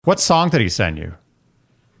What song did he send you?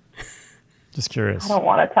 Just curious. I don't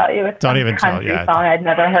want to tell you. It's don't some even tell. country Yeah. song I'd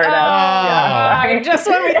never heard of. Yeah. Just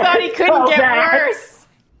when we thought he couldn't get worse.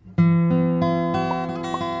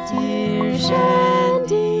 Dear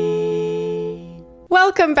Shandy.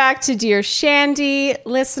 Welcome back to Dear Shandy,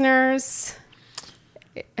 listeners.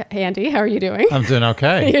 Andy, how are you doing? I'm doing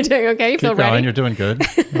okay. You're doing okay? You feel Keep going. ready? You're doing good.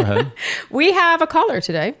 Go ahead. We have a caller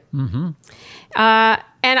today. Mm-hmm.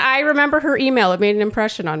 And I remember her email. It made an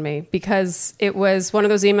impression on me because it was one of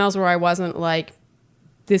those emails where I wasn't like,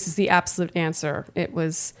 this is the absolute answer. It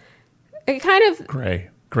was kind of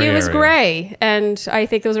Gray it was area. gray. And I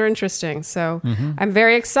think those are interesting. So I'm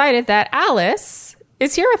very excited that Alice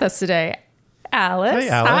is here with us today. Alice. Hey,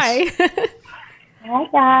 Alice. Hi. Hi,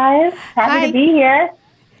 guys. Happy Hi. to be here.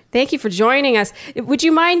 Thank you for joining us. Would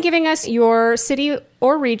you mind giving us your city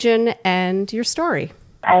or region and your story?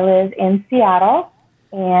 I live in Seattle,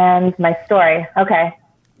 and my story. Okay.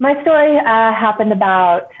 My story happened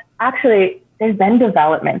actually, there's been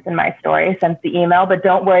developments in my story since the email, but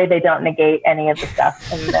don't worry, they don't negate any of the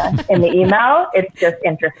stuff in the email. It's just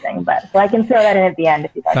interesting. So I can throw that in at the end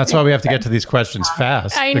if you guys. That's why we have to get to these questions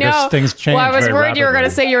fast. I because know. things change. Well, I was very worried you were going to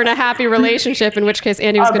rapidly. say you're in a happy relationship, in which case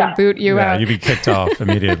Andy was going to boot you Yeah, out. you'd be kicked off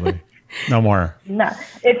immediately. No more. No,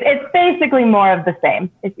 it's basically more of the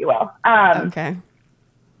same, if you will. Okay.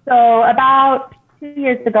 So about 2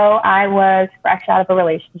 years ago, I was fresh out of a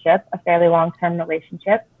relationship, a fairly long-term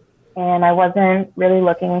relationship, and I wasn't really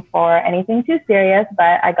looking for anything too serious,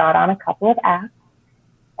 but I got on a couple of apps,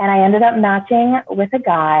 and I ended up matching with a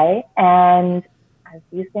guy, and as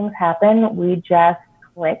these things happen, we just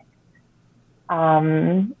clicked.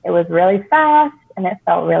 It was really fast, and it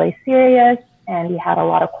felt really serious, and he had a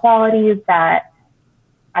lot of qualities that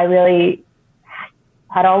I really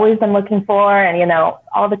had always been looking for, and, you know,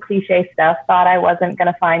 all the cliche stuff, thought I wasn't going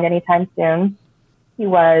to find anytime soon. He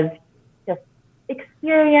was just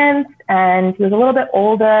experienced, and he was a little bit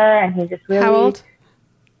older, and he just really... How old?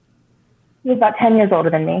 He was about 10 years older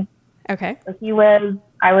than me. Okay. So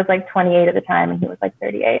I was like 28 at the time, and he was like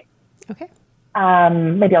 38. Okay.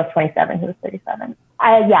 Maybe I was 27, he was 37.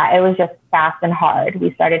 It was just fast and hard.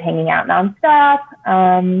 We started hanging out nonstop,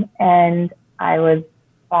 and I was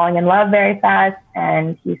falling in love very fast,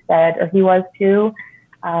 and he was too.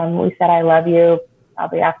 We said, I love you,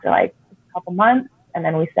 probably after like a couple months, and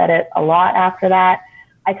then we said it a lot after that.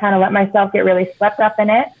 I kind of let myself get really swept up in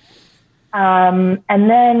it. And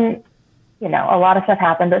then, you know, a lot of stuff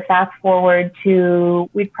happened, but fast forward to,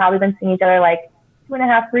 we'd probably been seeing each other like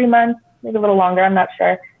 2.5, 3 months, maybe a little longer, I'm not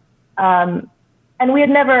sure. And we had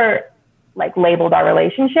never like labeled our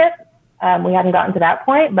relationship. We hadn't gotten to that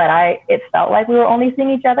point, but it felt like we were only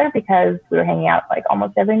seeing each other because we were hanging out like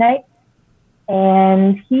almost every night.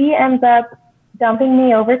 And he ends up dumping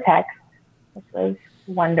me over text, which was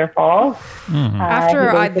wonderful. Mm-hmm.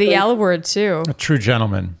 After the L word, too. A true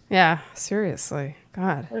gentleman. Yeah, seriously.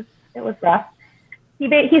 God. It was rough. He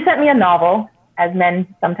sent me a novel, as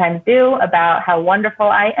men sometimes do, about how wonderful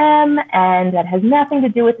I am, and that has nothing to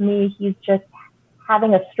do with me. He's just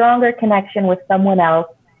having a stronger connection with someone else,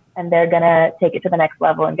 and they're going to take it to the next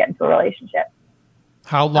level and get into a relationship.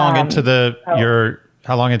 How long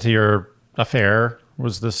into your affair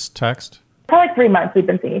was this text? For like 3 months we've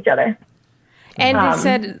been seeing each other. And they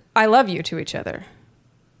said, I love you to each other.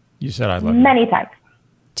 You said I love you. Many times.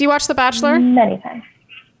 Do you watch The Bachelor? Many times.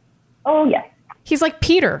 Oh, yes. He's like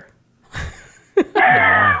Peter. I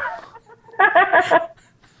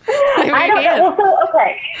don't know. Well,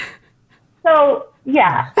 okay. So,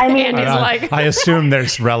 yeah. I mean, I assume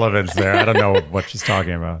there's relevance there. I don't know what she's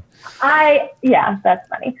talking about. That's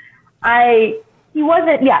funny. He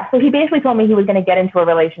wasn't, so he basically told me he was going to get into a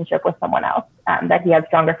relationship with someone else that he had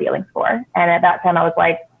stronger feelings for. And at that time I was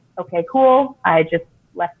like, okay, cool. I just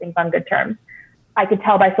left things on good terms. I could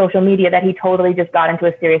tell by social media that he totally just got into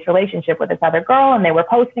a serious relationship with this other girl, and they were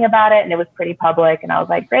posting about it, and it was pretty public. And I was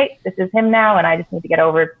like, great, this is him now, and I just need to get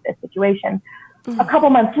over this situation. Mm-hmm. A couple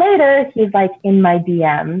months later, he's like in my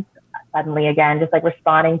DMs suddenly again, just like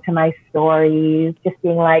responding to my stories, just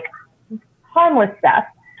being like harmless stuff.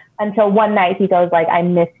 Until one night he goes like, I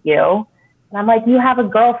miss you. And I'm like, you have a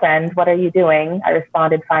girlfriend. What are you doing? I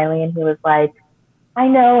responded finally, and he was like, I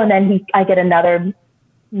know. And then I get another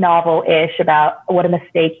novel-ish about what a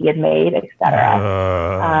mistake he had made,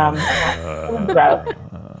 etc. It was gross.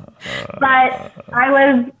 But I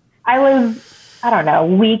was, I don't know,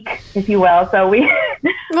 weak, if you will. So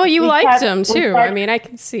well, you liked him too. I mean, I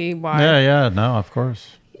can see why. Yeah, no, of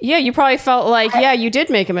course. Yeah, you probably felt like, you did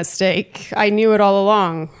make a mistake. I knew it all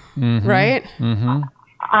along, right? Mm-hmm.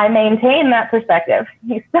 I maintain that perspective.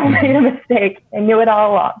 He still made a mistake. I knew it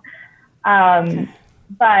all along.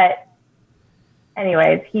 But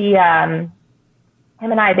anyways, him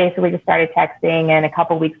and I basically just started texting, and a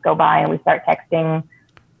couple weeks go by and we start texting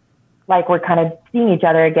like we're kind of seeing each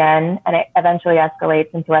other again, and it eventually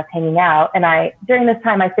escalates into us hanging out. And during this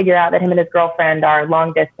time, I figure out that him and his girlfriend are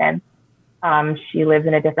long distance. She lives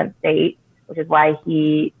in a different state, which is why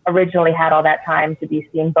he originally had all that time to be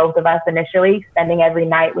seeing both of us initially, spending every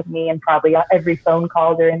night with me and probably every phone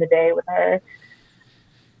call during the day with her.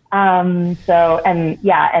 And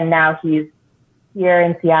now he's here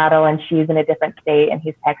in Seattle and she's in a different state, and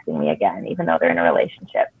he's texting me again, even though they're in a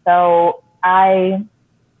relationship. So I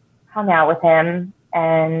hung out with him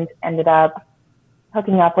and ended up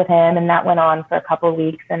hooking up with him, and that went on for a couple of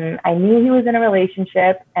weeks. And I knew he was in a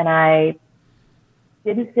relationship, and I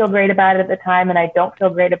didn't feel great about it at the time, and I don't feel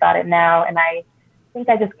great about it now. And I think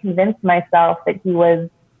I just convinced myself that he was,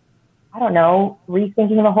 I don't know,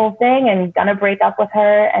 rethinking the whole thing and gonna break up with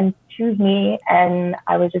her and choose me. And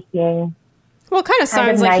I was just being... Well, it kind of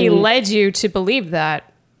sounds like he led you to believe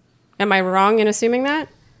that. Am I wrong in assuming that?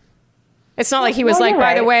 It's not like he was like,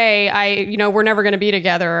 by the way, we're never going to be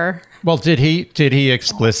together. Well, did he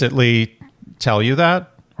explicitly tell you that?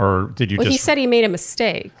 Or did you he said he made a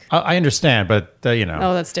mistake. I understand, but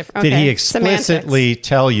Oh, that's different. Okay. Did he explicitly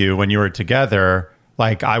tell you when you were together,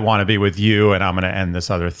 like, I want to be with you and I'm going to end this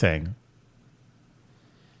other thing?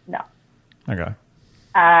 No. Okay.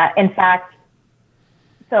 In fact,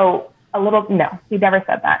 no, he never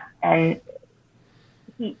said that. And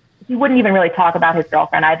he wouldn't even really talk about his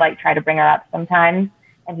girlfriend. I'd like try to bring her up sometimes,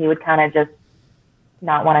 and he would kind of just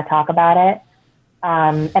not want to talk about it.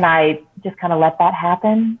 And I just kind of let that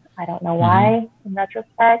happen. I don't know why, in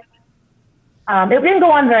retrospect. It didn't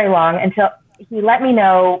go on very long until he let me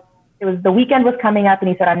know the weekend was coming up, and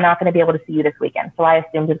he said, I'm not going to be able to see you this weekend. So I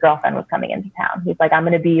assumed his girlfriend was coming into town. He's like, I'm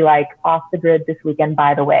going to be like off the grid this weekend,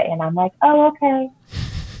 by the way. And I'm like, oh, okay.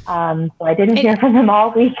 So I didn't hear from him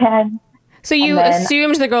all weekend. So you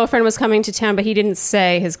assumed the girlfriend was coming to town, but he didn't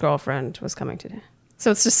say his girlfriend was coming to town. So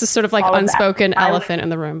it's just a sort of like unspoken elephant in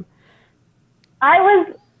the room. I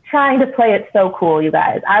was trying to play it so cool, you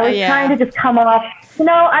guys. I was trying to just come off,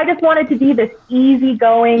 I just wanted to be this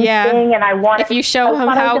easygoing thing, and I wanted... If you show him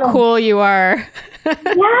how cool you are.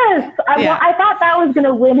 Yes. I thought that was going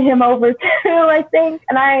to win him over too, I think.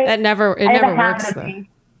 And it never works, though.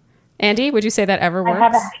 Andy, would you say that ever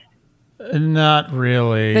works? Not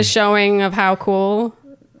really. The showing of how cool?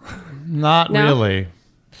 Not really.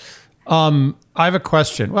 I have a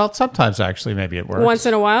question. Well, sometimes actually maybe it works. Once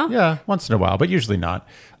in a while? Yeah, once in a while, but usually not.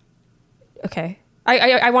 Okay.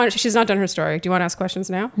 She's not done her story. Do you want to ask questions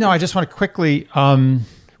now? No, I just want to quickly,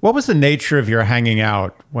 what was the nature of your hanging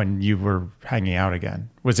out when you were hanging out again?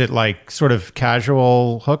 Was it like sort of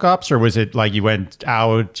casual hookups, or was it like you went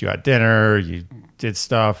out, you had dinner, you did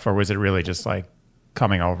stuff, or was it really just like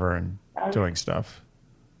coming over and doing stuff?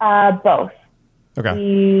 Both.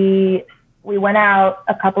 Okay. We went out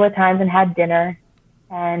a couple of times and had dinner,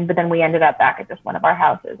 but then we ended up back at just one of our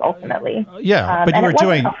houses ultimately. But you were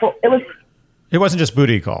doing... It wasn't just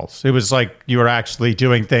booty calls. It was like you were actually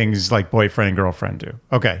doing things like boyfriend and girlfriend do.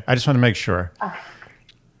 Okay. I just want to make sure.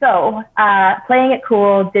 So playing it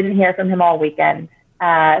cool, didn't hear from him all weekend.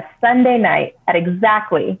 Sunday night at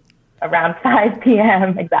exactly around 5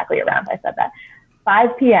 p.m. I said that.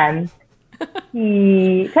 5 p.m.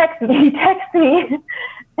 He texts me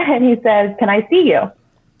and he says, can I see you?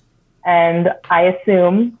 And I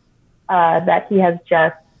assume that he has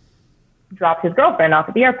just dropped his girlfriend off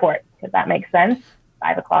at the airport, because that makes sense.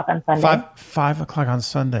 5 o'clock on Sunday. 5 o'clock on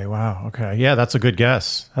Sunday. Wow. Okay. Yeah, that's a good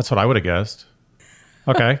guess. That's what I would have guessed.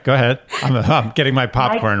 Okay, go ahead. I'm getting my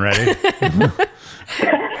popcorn ready. I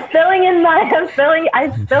fill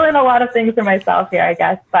in a lot of things for myself here, I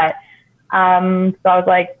guess. But so I was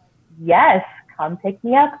like, yes, come pick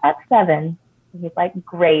me up at 7. And he's like,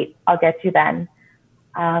 great, I'll get you then.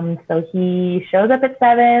 So he shows up at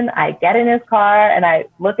 7. I get in his car and I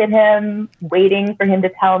look at him, waiting for him to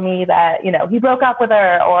tell me that, he broke up with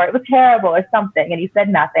her or it was terrible or something. And he said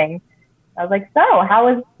nothing. I was like, so how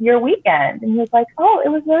was your weekend? And he was like, oh, it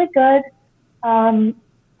was really good. And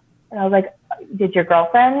I was like, did your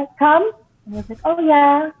girlfriend come? And he was like, oh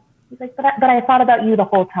yeah. He's like, but I thought about you the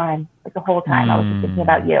whole time. Like the whole time I was just thinking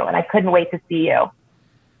about you and I couldn't wait to see you.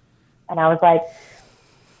 And I was like,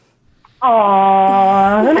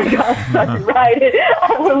 oh, and I got such right.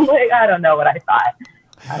 I was like, I don't know what I thought.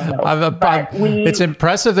 I don't know. It's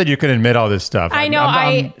impressive that you can admit all this stuff. I know.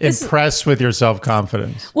 I'm impressed with your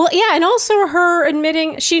self-confidence. Well, yeah, and also her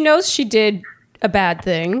admitting she knows she did a bad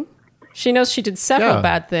thing. She knows she did several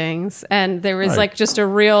bad things, and there was like just a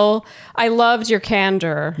real. I loved your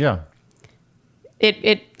candor. Yeah.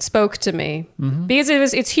 It spoke to me because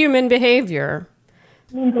it's human behavior.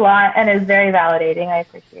 It means a lot and is very validating. I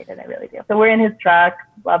appreciate it. I really do. So we're in his truck,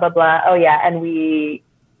 blah, blah, blah. Oh yeah. And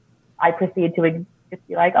I proceed to just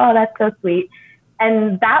be like, oh, that's so sweet.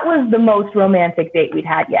 And that was the most romantic date we'd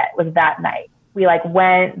had yet, was that night. We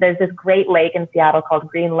there's this great lake in Seattle called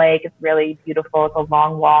Green Lake. It's really beautiful. It's a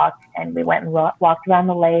long walk. And we went and walked around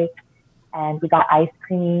the lake and we got ice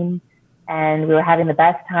cream and we were having the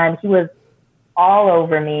best time. He was all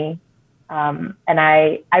over me. And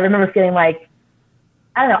I remember feeling like,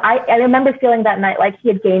 I don't know, I remember feeling that night like he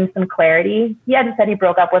had gained some clarity. He hadn't said he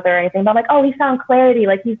broke up with her or anything, but I'm like, oh, he found clarity.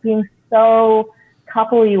 Like he's being so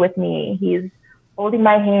coupley with me. He's holding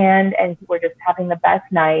my hand and we're just having the best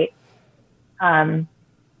night.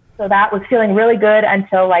 So that was feeling really good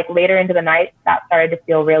until like later into the night, that started to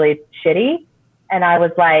feel really shitty. And I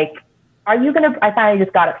was like, I finally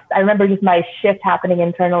just I remember just my shift happening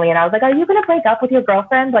internally and I was like, are you going to break up with your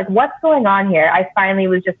girlfriend? Like, what's going on here? I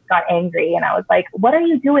finally got angry and I was like, what are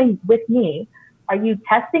you doing with me? Are you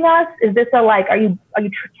testing us? Is this are you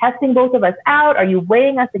testing both of us out? Are you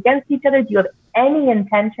weighing us against each other? Do you have any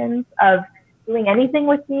intentions of doing anything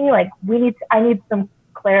with me? Like I need some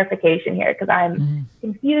clarification here because I'm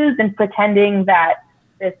confused and pretending that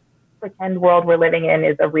this pretend world we're living in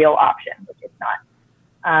is a real option, which it's not.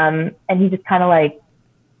 And he just kind of like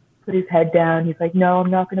put his head down. He's like, no,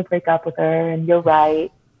 I'm not going to break up with her. And you're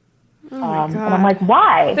right. And I'm like,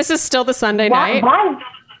 why? This is still the Sunday night? Why?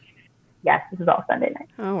 Yes, this is all Sunday night.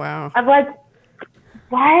 Oh, wow. I'm like,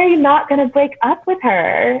 why are you not going to break up with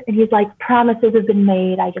her? And he's like, promises have been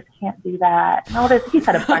made. I just can't do that. And all this, he's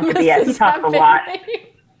had a bunch of BS. He talks a lot.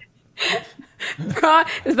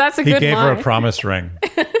 That's a good line. He gave her a promise ring.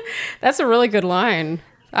 That's a really good line.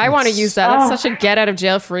 I want to use that. That's such a get out of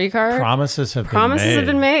jail free card. Promises have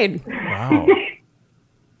been made. Wow.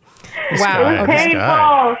 Wow. It's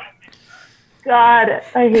painful. God,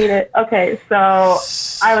 I hate it. Okay, so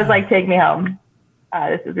I was like, take me home.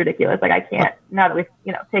 This is ridiculous. Like, I can't, now that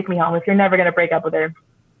take me home if you're never going to break up with her.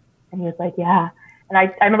 And he was like, yeah. And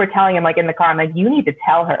I remember telling him, like, in the car, I'm like, you need to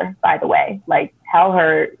tell her, by the way. Like, tell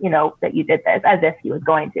her, that you did this, as if he was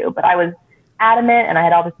going to. But I was adamant, and I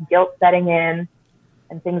had all this guilt setting in,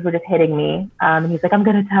 and things were just hitting me. And he's like, I'm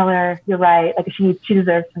going to tell her. You're right. Like, she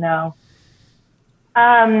deserves to know.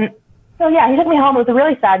 So, yeah, he took me home. It was a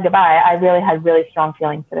really sad goodbye. I really had really strong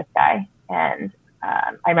feelings for this guy. And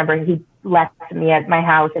I remember he left me at my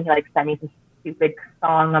house, and he, like, sent me some stupid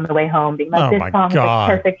song on the way home, being like, this song is like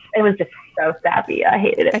perfect. It was just so sappy. I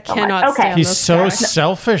hated it so much. Okay. He's so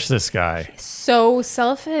selfish, this guy. So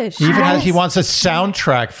selfish. He even he wants a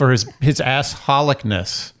soundtrack for his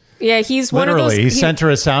assholicness. Yeah, he's one of those. Literally, he sent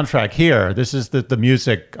her a soundtrack. Here, this is the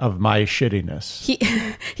music of my shittiness.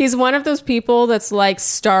 He's one of those people that's like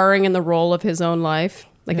starring in the role of his own life,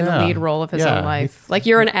 like in the lead role of his own life. Like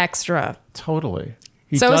you're an extra. Totally.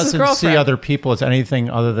 He doesn't see other people as anything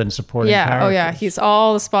other than supporting characters. Oh yeah, he's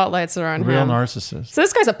all the spotlights are on him. Real narcissist. So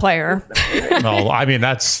this guy's a player. No, I mean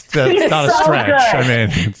that's not a stretch. Good. I mean,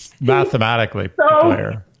 it's mathematically a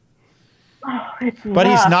player. But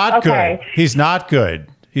he's not good. He's not good.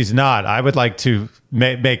 He's not. I would like to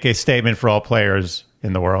make a statement for all players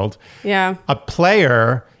in the world. Yeah. A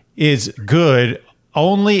player is good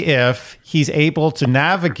only if he's able to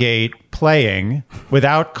navigate playing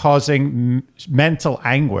without causing mental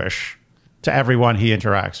anguish to everyone he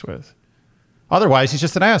interacts with. Otherwise, he's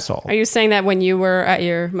just an asshole. Are you saying that when you were at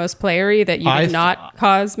your most playery that you did not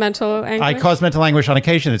cause mental anguish? I caused mental anguish on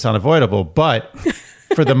occasion. It's unavoidable. But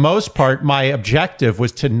for the most part, my objective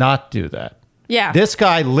was to not do that. Yeah. This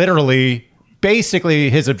guy literally, basically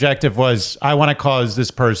his objective was, I want to cause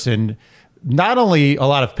this person not only a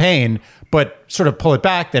lot of pain, but sort of pull it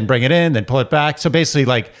back, then bring it in, then pull it back. So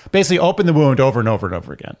basically open the wound over and over and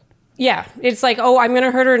over again. Yeah. It's like, oh, I'm going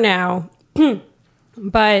to hurt her now,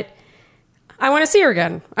 but I want to see her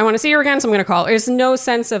again. So I'm going to call her. There's no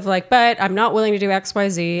sense of like, but I'm not willing to do X, Y,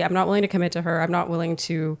 Z. I'm not willing to commit to her. I'm not willing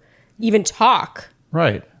to even talk.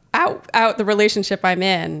 Right. Out the relationship I'm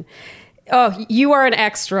in. Oh, you are an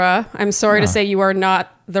extra. I'm sorry to say you are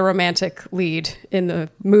not the romantic lead in the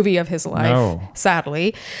movie of his life,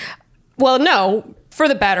 sadly. Well, no, for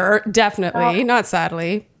the better, definitely, not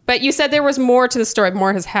sadly. But you said there was more to the story.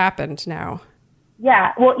 More has happened now.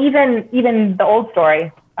 Yeah, well, even the old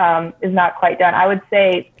story is not quite done. I would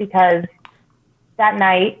say because that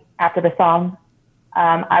night after the song,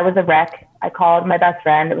 I was a wreck. I called my best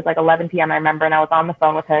friend. It was like 11 p.m., I remember, and I was on the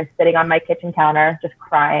phone with her, sitting on my kitchen counter, just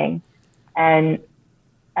crying. And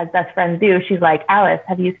as best friends do, she's like, Alice,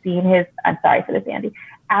 have you seen his, I'm sorry for this, Andy.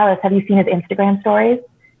 Alice, have you seen his Instagram stories?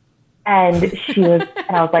 And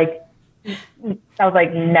I was like, I was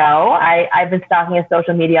like, no, I've been stalking his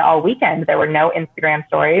social media all weekend. There were no Instagram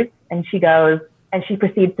stories. And she goes, and she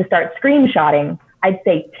proceeds to start screenshotting, I'd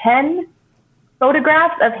say 10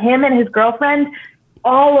 photographs of him and his girlfriend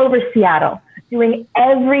all over Seattle, doing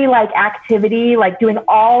every like activity, like doing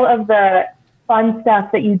all of the fun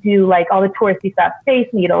stuff that you do, like all the touristy stuff, Space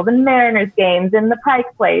Needles and Mariners games and the Pike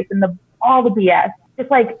Place and all the BS, just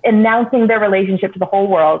like announcing their relationship to the whole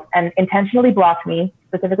world, and intentionally blocked me,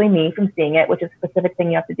 specifically me, from seeing it, which is a specific thing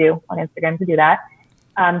you have to do on Instagram to do that,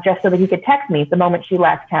 just so that he could text me the moment she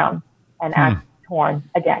left town and act torn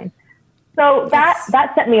again. So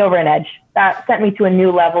that sent me over an edge. That sent me to a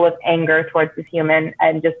new level of anger towards this human,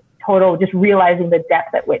 and just realizing the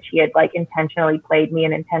depth at which he had like intentionally played me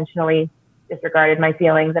and intentionally disregarded my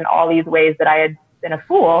feelings in all these ways that I had been a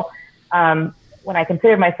fool, when I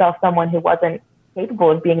considered myself someone who wasn't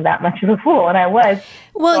capable of being that much of a fool, and I was.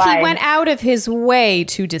 Well, he went out of his way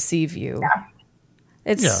to deceive you.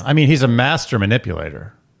 Yeah. I mean, he's a master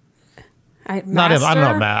manipulator. I don't know.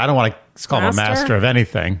 I don't want to call him a master of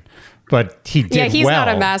anything, but he did well. Yeah, he's not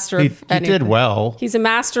a master of anything. He did well. He's a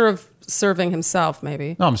master of serving himself,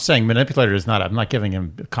 maybe. No, I'm saying manipulator is not. I'm not giving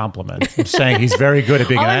him a compliment. I'm saying he's very good at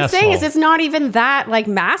being an asshole. All I'm saying is it's not even that like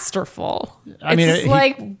masterful. It's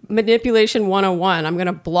like manipulation 101. I'm going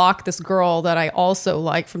to block this girl that I also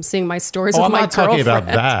like from seeing my stories with my girlfriend. I'm not talking about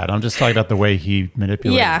that. I'm just talking about the way he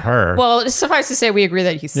manipulated her. Well, suffice to say, we agree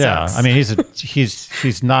that he sucks. Yeah, I mean,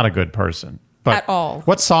 he's not a good person. But at all.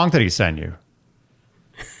 What song did he send you?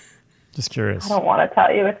 Just curious. I don't want to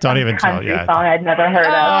tell you. It's don't even tell you. Song I'd never heard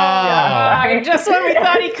of. Yeah. Just when we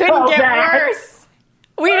thought he couldn't get worse.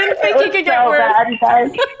 We didn't think he could get worse.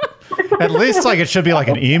 Bad, At least like it should be like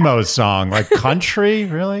an emo song, like country.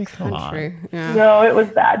 Really? Come on. Yeah. No, it was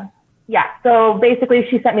bad. Yeah. So basically,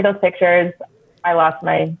 she sent me those pictures. I lost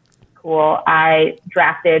my cool. I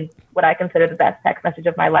drafted what I consider the best text message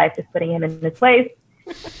of my life, just putting him in his place.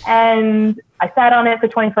 And I sat on it for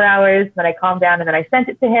 24 hours, then I calmed down, and then I sent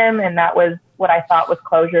it to him, and that was what I thought was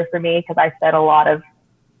closure for me, because I said a lot of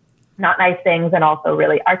not nice things and also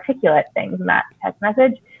really articulate things in that text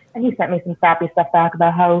message. And he sent me some sappy stuff back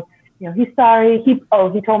about how, he's sorry. He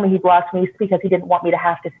told me he blocked me because he didn't want me to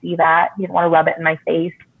have to see that. He didn't want to rub it in my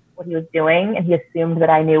face, what he was doing, and he assumed that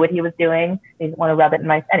I knew what he was doing. He didn't want to rub it in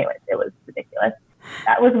my... Anyways, it was ridiculous.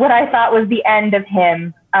 That was what I thought was the end of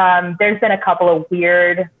him. There's been a couple of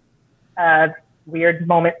weird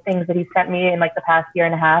moment things that he sent me in like the past year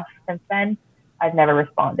and a half since then. I've never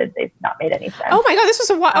responded. They've not made any sense. Oh my God, this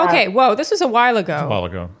was a while. Okay, whoa, this was a while ago. A while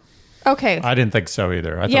ago. Okay. I didn't think so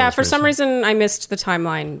either. Yeah, for some reason I missed the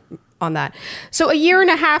timeline on that. So a year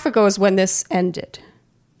and a half ago is when this ended.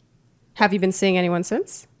 Have you been seeing anyone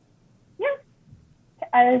since? Yeah.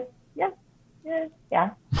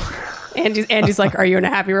 Yeah. Andy's like, are you in a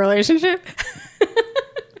happy relationship?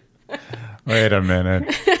 Wait a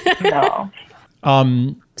minute. No.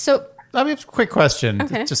 So I mean, quick question.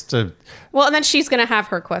 Okay. Just to... Well, and then she's going to have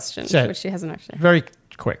her question, which she hasn't actually. Very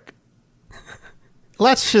quick.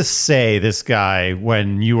 Let's just say this guy,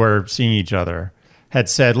 when you were seeing each other, had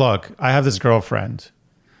said, look, I have this girlfriend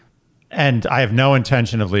and I have no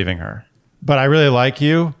intention of leaving her, but I really like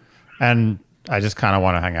you and I just kind of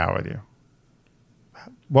want to hang out with you.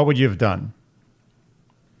 What would you have done?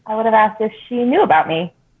 I would have asked if she knew about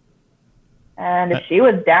me. And if she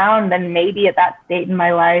was down, then maybe at that state in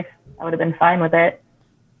my life, I would have been fine with it.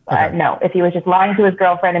 But no, if he was just lying to his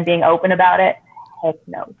girlfriend and being open about it, heck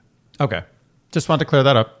no. Okay. Just wanted to clear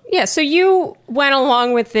that up. Yeah, so you went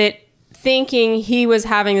along with it thinking he was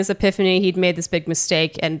having this epiphany, he'd made this big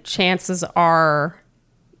mistake, and chances are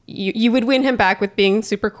you would win him back with being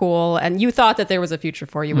super cool, and you thought that there was a future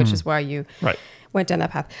for you, which is why you went down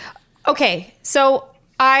that path. Okay, so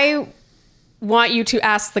I want you to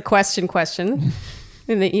ask the question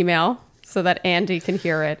in the email so that Andy can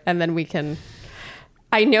hear it, and then we can...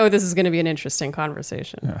 I know this is going to be an interesting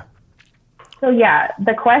conversation. Yeah. So yeah,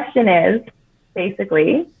 the question is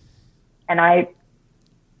basically, and I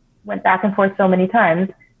went back and forth so many times,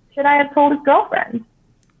 should I have told his girlfriend?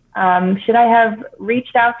 Should I have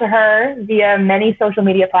reached out to her via many social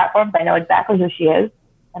media platforms? I know exactly who she is,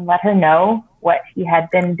 and let her know what he had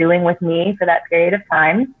been doing with me for that period of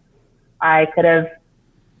time. I could have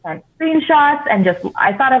sent screenshots and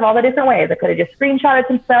I thought of all the different ways. I could have just screenshotted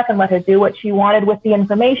some stuff and let her do what she wanted with the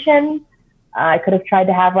information. I could have tried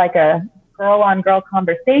to have like a girl on girl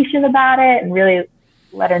conversation about it and really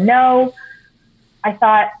let her know.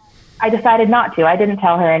 I decided not to. I didn't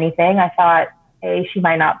tell her anything. I thought, hey, she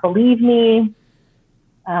might not believe me.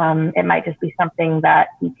 It might just be something that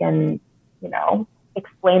he can,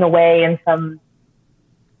 explain away in some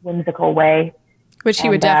whimsical way. Which he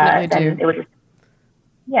would definitely do. It was just,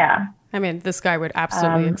 yeah. I mean, this guy would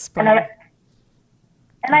absolutely explain.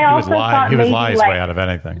 And I also thought he would maybe lie his way out of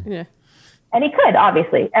anything. Yeah. And he could,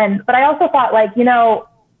 obviously. But I also thought, like, you know,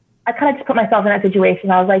 I kind of just put myself in that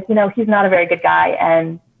situation. I was like, you know, he's not a very good guy,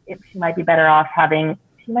 and she might be better off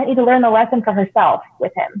she might need to learn the lesson for herself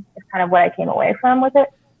with him. It's kind of what I came away from with it.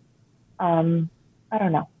 I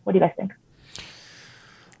don't know. What do you guys think?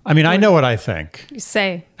 I mean, I know what I think. You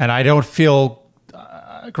say. And I don't feel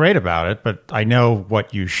great about it, but I know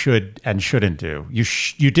what you should and shouldn't do.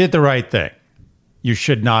 You did the right thing. You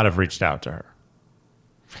should not have reached out to her.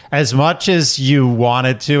 As much as you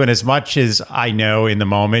wanted to, and as much as I know in the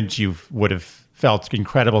moment you would have felt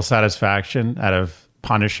incredible satisfaction out of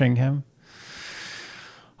punishing him,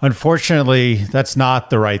 unfortunately, that's not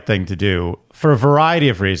the right thing to do for a variety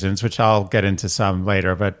of reasons, which I'll get into some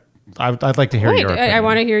later, but I'd like to hear your opinion. I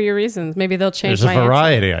want to hear your reasons. Maybe they'll change. There's a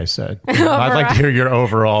variety, I said. I'd like to hear your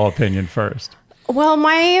overall opinion first. Well,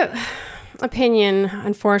 my opinion,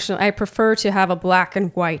 unfortunately, I prefer to have a black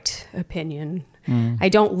and white opinion. I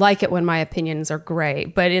don't like it when my opinions are gray,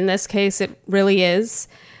 but in this case, it really is.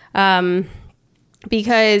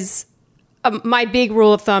 Because my big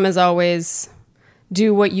rule of thumb is always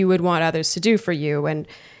do what you would want others to do for you. And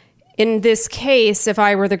in this case, if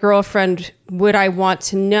I were the girlfriend, would I want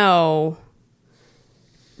to know?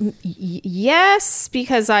 Yes,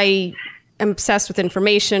 because I am obsessed with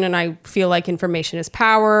information and I feel like information is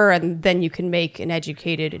power, and then you can make an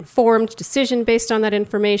educated, informed decision based on that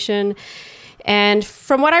information. And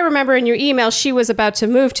from what I remember in your email, she was about to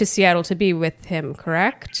move to Seattle to be with him,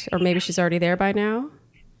 correct? Or maybe she's already there by now?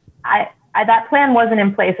 That plan wasn't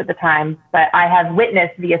in place at the time, but I have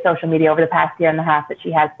witnessed via social media over the past year and a half that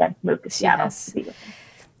she has since moved to Seattle. To be with him.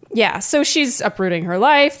 Yeah, so she's uprooting her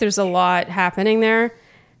life. There's a lot happening there.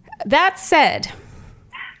 That said,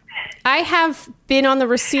 I have been on the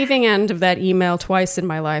receiving end of that email twice in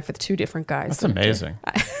my life with two different guys. That's amazing.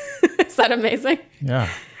 Is that amazing? Yeah.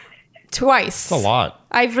 Twice. That's a lot.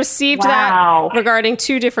 I've received that regarding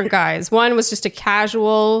two different guys. One was just a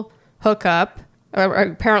casual hookup.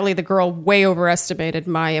 Apparently the girl way overestimated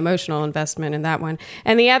my emotional investment in that one.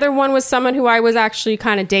 And the other one was someone who I was actually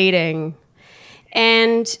kind of dating.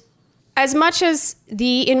 And as much as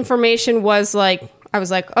the information was like, I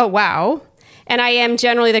was like, oh, wow. And I am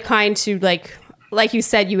generally the kind to like you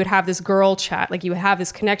said, you would have this girl chat, like you would have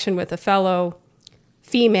this connection with a fellow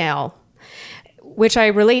female, which I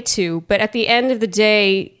relate to. But at the end of the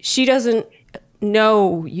day, she doesn't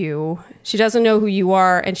know you. She doesn't know who you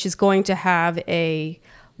are, and she's going to have a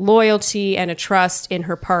loyalty and a trust in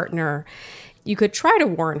her partner. You could try to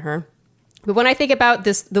warn her. But when I think about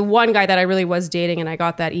this, the one guy that I really was dating and I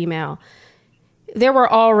got that email, there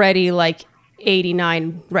were already like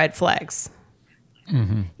 89 red flags.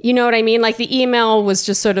 Mm-hmm. You know what I mean? Like the email was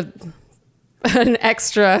just sort of an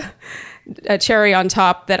extra cherry on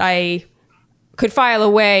top that I could file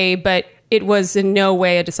away, but it was in no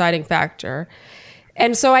way a deciding factor.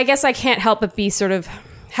 And so I guess I can't help but be sort of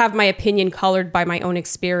have my opinion colored by my own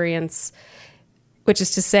experience, which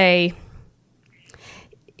is to say,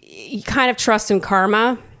 you kind of trust in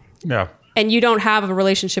karma. Yeah. And you don't have a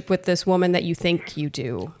relationship with this woman that you think you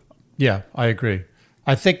do. Yeah, I agree.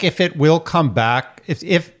 I think if it will come back,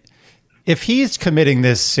 if he's committing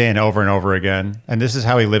this sin over and over again, and this is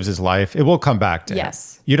how he lives his life, it will come back to him.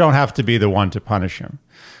 Yes. You don't have to be the one to punish him.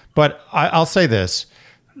 But I'll say this.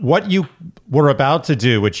 What you were about to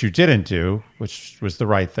do, which you didn't do, which was the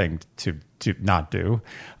right thing to not do,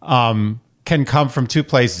 can come from two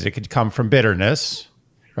places. It could come from bitterness,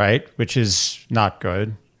 right, which is not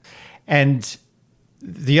good. And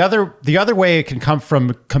the other way it can come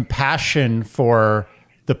from compassion for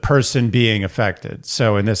the person being affected.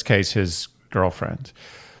 So in this case, his girlfriend.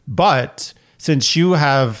 But since you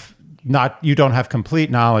don't have complete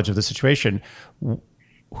knowledge of the situation,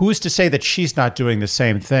 who's to say that she's not doing the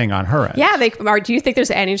same thing on her end? Yeah, do you think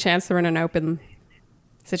there's any chance they're in an open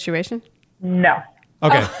situation? No.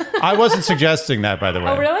 Okay. I wasn't suggesting that, by the way.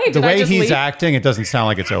 Oh, really? The way he's acting, it doesn't sound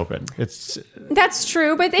like it's open. That's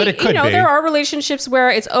true, but it could be. There are relationships where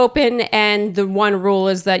it's open and the one rule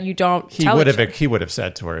is that you don't tell each other. He would have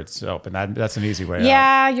said to her it's open. That's an easy way out.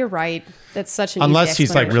 Yeah, you're right. That's such an Unless easy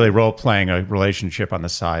he's like really role-playing a relationship on the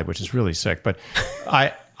side, which is really sick. But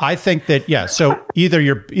I think that, yeah, so either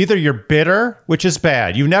you're bitter, which is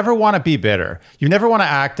bad. You never want to be bitter. You never want to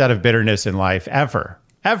act out of bitterness in life, ever,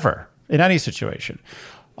 in any situation.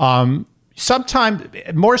 Sometimes,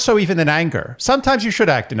 more so even than anger. Sometimes you should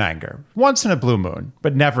act in anger, once in a blue moon,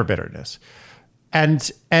 but never bitterness.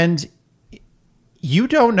 And you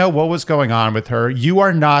don't know what was going on with her. You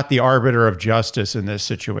are not the arbiter of justice in this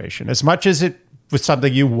situation. As much as it was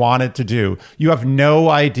something you wanted to do. You have no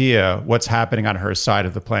idea what's happening on her side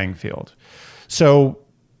of the playing field. So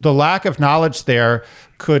the lack of knowledge there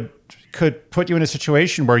could put you in a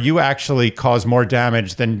situation where you actually cause more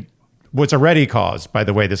damage than was already caused by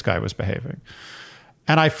the way this guy was behaving.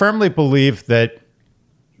 And I firmly believe that,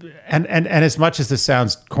 and as much as this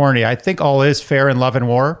sounds corny, I think all is fair in love and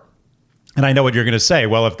war. And I know what you're going to say.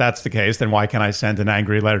 Well, if that's the case, then why can't I send an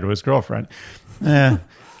angry letter to his girlfriend?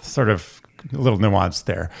 Sort of a little nuance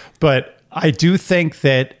there. But I do think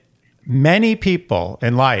that many people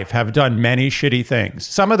in life have done many shitty things.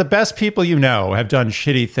 Some of the best people you know have done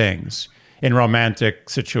shitty things in romantic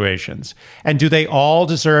situations. And do they all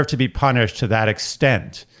deserve to be punished to that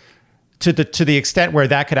extent? To the extent where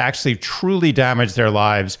that could actually truly damage their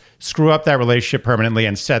lives, screw up that relationship permanently,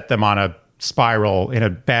 and set them on a spiral in a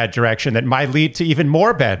bad direction that might lead to even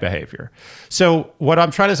more bad behavior. So what I'm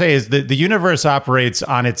trying to say is that the universe operates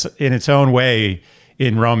in its own way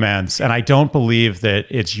in romance. And I don't believe that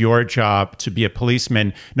it's your job to be a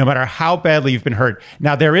policeman, no matter how badly you've been hurt.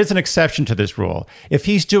 Now, there is an exception to this rule. If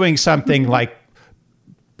he's doing something like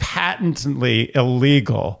patently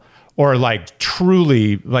illegal or like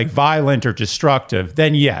truly like violent or destructive,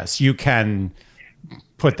 then yes, you can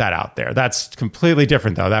put that out there. That's completely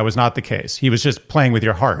different, though. That was not the case. He was just playing with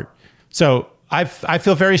your heart. So I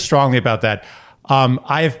feel very strongly about that.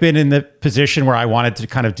 I have been in the position where I wanted to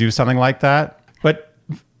kind of do something like that, but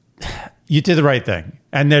you did the right thing.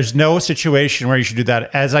 And there's no situation where you should do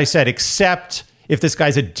that, as I said, except if this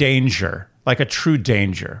guy's a danger, like a true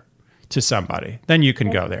danger to somebody, then you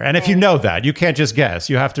can go there. And if you know that, you can't just guess.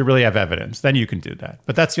 You have to really have evidence. Then you can do that.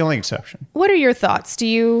 But that's the only exception. What are your thoughts?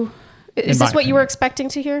 Is this what you were expecting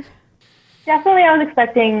to hear? Definitely, I was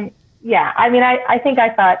expecting, yeah. I mean, I think I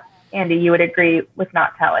thought, Andy, you would agree with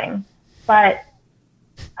not telling. But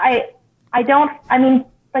I mean,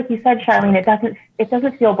 like you said, Charlene, it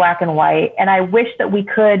doesn't feel black and white. And I wish that we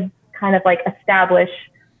could kind of like establish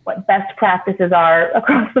what best practices are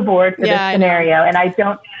across the board for this scenario. And I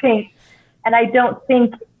don't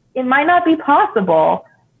think it might not be possible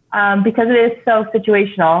because it is so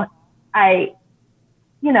situational.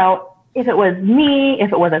 If it was me,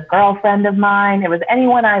 if it was a girlfriend of mine, it was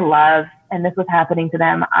anyone I love, and this was happening to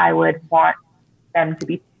them, I would want them to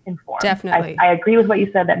be informed. Definitely. I agree with what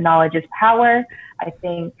you said, that knowledge is power. I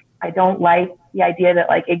don't like the idea that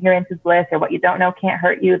like ignorance is bliss or what you don't know can't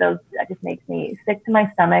hurt you. That just makes me sick to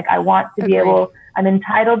my stomach. I want to be able, I'm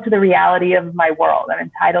entitled to the reality of my world. I'm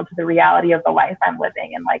entitled to the reality of the life I'm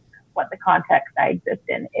living and like what the context I exist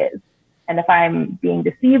in is. And if I'm being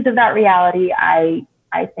deceived of that reality, I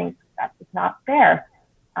think that's just not fair.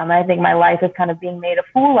 I think my life is kind of being made a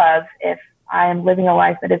fool of if I am living a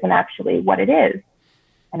life that isn't actually what it is.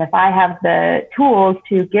 And if I have the tools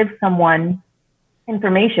to give someone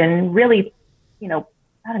information, really,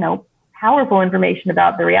 powerful information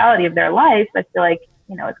about the reality of their life, I feel like,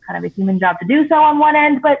 it's kind of a human job to do so on one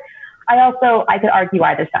end, but I could argue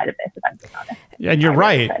either side of this, if I'm being honest. And you're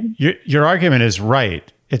right. Your argument is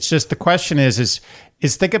right. It's just the question is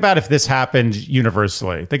think about if this happened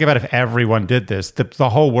universally. Think about if everyone did this, the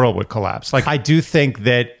whole world would collapse. Like, I do think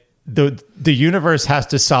that the universe has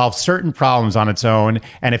to solve certain problems on its own.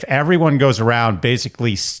 And if everyone goes around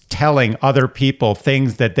basically telling other people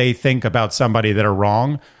things that they think about somebody that are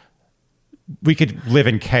wrong, we could live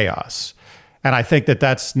in chaos. And I think that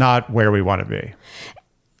that's not where we want to be.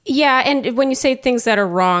 Yeah. And when you say things that are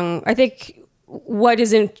wrong, I think what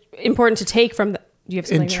is important to take from do you have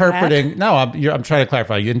something interpreting? No, I'm trying to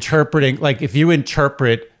clarify. Interpreting, like if you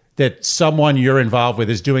interpret that someone you're involved with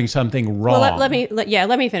is doing something wrong. Well, let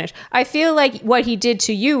me finish. I feel like what he did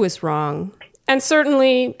to you was wrong. And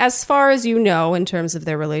certainly, as far as you know, in terms of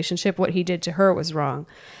their relationship, what he did to her was wrong.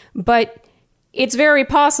 But it's very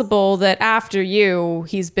possible that after you,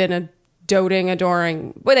 he's been a doting,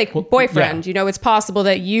 adoring boyfriend. Yeah. It's possible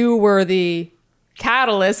that you were the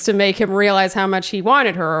catalyst to make him realize how much he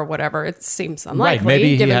wanted her or whatever. It seems unlikely. Right.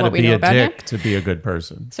 Maybe he had to be a dick to be a good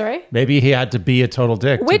person. Sorry? Maybe he had to be a total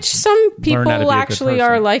dick. Which some people actually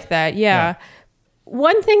are like that. Yeah.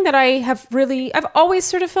 One thing that I've always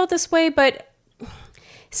sort of felt this way, but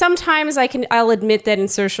sometimes I'll admit that in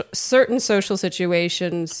certain social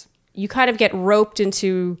situations, you kind of get roped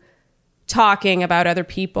into talking about other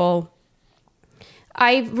people.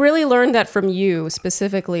 I really learned that from you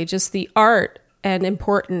specifically, just the art and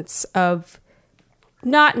importance of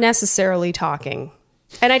not necessarily talking.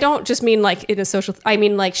 And I don't just mean like in a social, I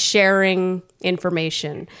mean like sharing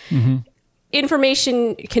information. Mm-hmm.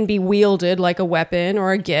 Information can be wielded like a weapon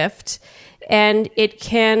or a gift. And it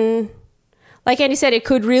can, like Andy said, it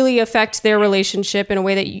could really affect their relationship in a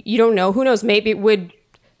way that you don't know. Who knows? Maybe it would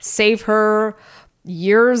save her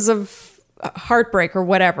years of heartbreak or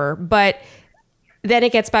whatever. But then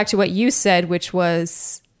it gets back to what you said, which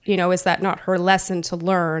was, is that not her lesson to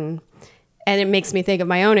learn? And it makes me think of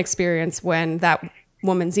my own experience when that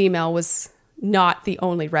woman's email was not the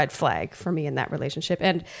only red flag for me in that relationship.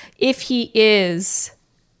 And if he is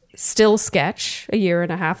still sketch a year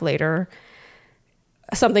and a half later,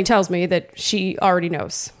 something tells me that she already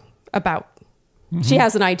knows about. She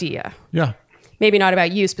has an idea. Yeah. Maybe not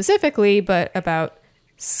about you specifically, but about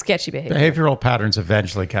sketchy behavior. Behavioral patterns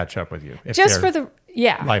eventually catch up with you. Just for the,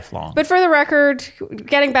 lifelong. But for the record,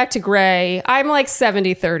 getting back to Gray, I'm like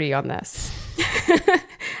 70-30 on this.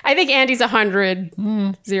 I think Andy's 100,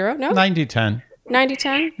 0, no? 90-10.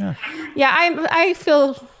 90-10? Yeah. Yeah, I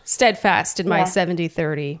feel steadfast in my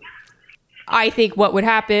 70-30. I think what would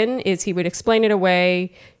happen is he would explain it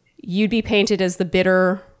away. You'd be painted as the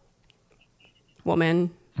bitter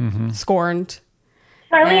woman, scorned.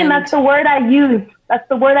 Charlene, that's the word I used. That's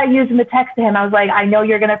the word I used in the text to him. I was like, I know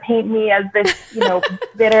you're going to paint me as this,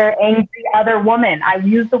 bitter, angry other woman. I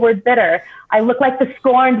used the word bitter. I look like the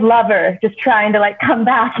scorned lover, just trying to like come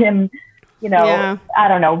back and, I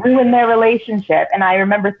don't know, ruin their relationship. And I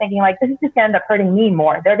remember thinking like, this is just going to end up hurting me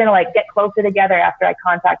more. They're going to like get closer together after I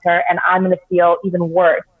contact her, and I'm going to feel even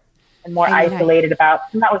worse and more isolated about.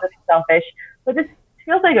 And that was just selfish. But this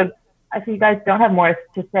feels like I see you guys don't have more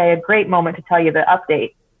to say. A great moment to tell you the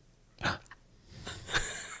update.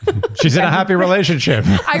 She's in a happy relationship.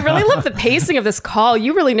 I really love the pacing of this call.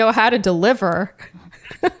 You really know how to deliver.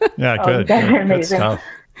 Yeah, good. Good stuff.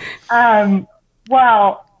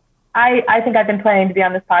 Well, I think I've been planning to be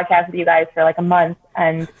on this podcast with you guys for like a month.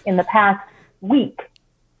 And in the past week,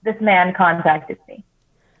 this man contacted me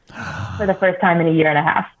for the first time in a year and a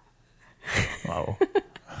half. Wow.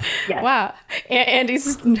 Yes. Wow.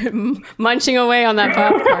 Andy's munching away on that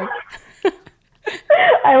popcorn.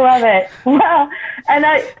 I love it. Well, and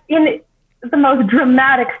in the most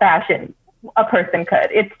dramatic fashion a person could.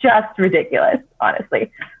 It's just ridiculous,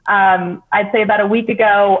 honestly. I'd say about a week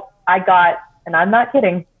ago, I got, and I'm not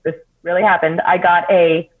kidding, this really happened, I got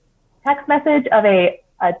a text message of a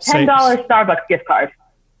 $10 Starbucks gift card.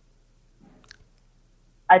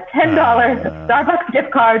 A $10 Starbucks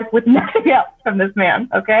gift card with nothing else from this man,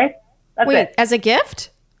 okay? That's Wait, it. as a gift?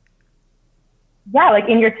 Yeah, like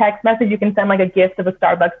in your text message, you can send like a gift of a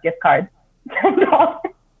Starbucks gift card. $10.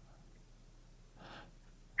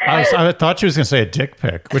 I thought she was going to say a dick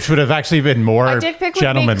pic, which would have actually been more A dick pic would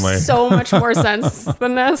gentlemanly. make so much more sense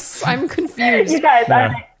than this. I'm confused. You guys,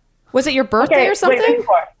 Was it your birthday or something? Wait.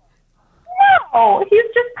 No, he's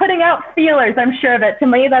just putting out feelers. I'm sure of it. To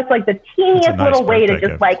me, that's like the teeniest little way to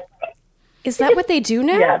just like. Is that what they do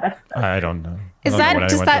now? Yeah. I don't know. Is that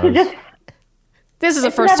just that? This is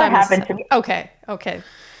the first time it's never happened to me. Okay.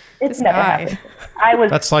 It's never happened.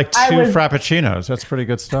 That's like two frappuccinos. That's pretty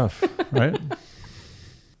good stuff, right?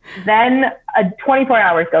 Then 24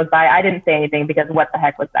 hours goes by. I didn't say anything because what the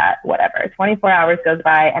heck was that? Whatever. 24 hours goes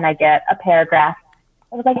by and I get a paragraph.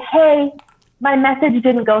 I was like, hey, my message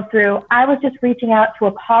didn't go through. I was just reaching out to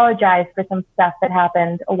apologize for some stuff that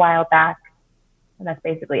happened a while back. And that's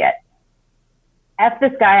basically it. F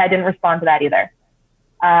this guy. I didn't respond to that either.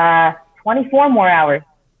 24 more hours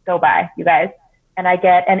go by, you guys. And I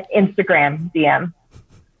get an Instagram DM.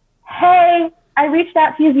 Hey, I reached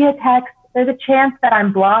out to you via text. There's a chance that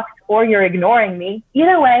I'm blocked or you're ignoring me.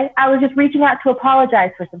 Either way, I was just reaching out to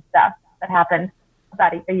apologize for some stuff that happened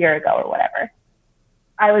about a year ago or whatever.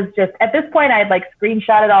 I was just, at this point, I had like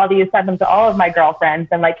screenshotted all these, sent them to all of my girlfriends.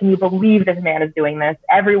 And like, can you believe this man is doing this?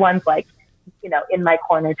 Everyone's like, in my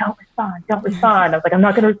corner, don't respond. I was like, I'm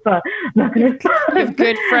not going to respond. You have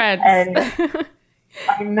good friends. And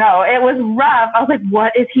I know, it was rough. I was like,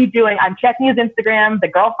 what is he doing? I'm checking his Instagram. The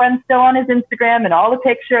girlfriend's still on his Instagram and all the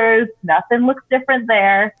pictures. Nothing looks different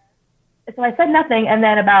there. So I said nothing. And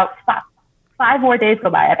then about 5 more days go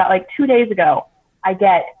by. About like 2 days ago, I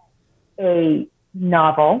get a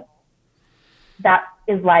novel that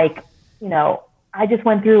is like, I just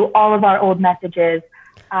went through all of our old messages.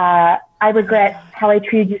 I regret how I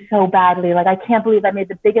treated you so badly. Like, I can't believe I made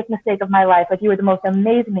the biggest mistake of my life. Like, you were the most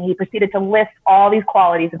amazing. And he proceeded to list all these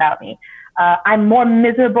qualities about me. I'm more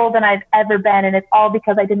miserable than I've ever been. And it's all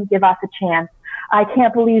because I didn't give us a chance. I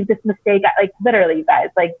can't believe this mistake. Like, literally, you guys,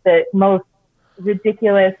 like the most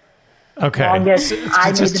ridiculous. Okay. Longest,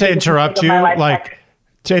 just to interrupt you, I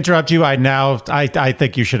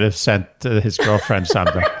think you should have sent his girlfriend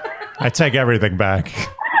something. I take everything back.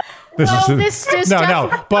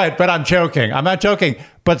 But I'm joking. I'm not joking.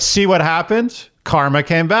 But see what happened? Karma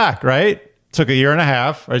came back, right? Took a year and a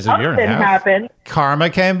half. Or is it a year and a half? Happened. Karma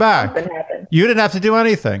came back. You didn't have to do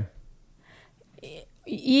anything.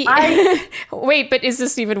 Wait, but is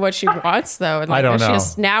this even what she wants, though? And I don't know.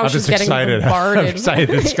 Now I'm she's just getting excited. bombarded. I'm excited.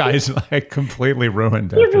 This guy's like completely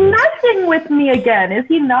ruined. He's after this. messing with me again, is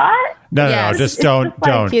he not? No, Yes. just don't.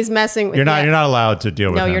 He's messing with You're not allowed to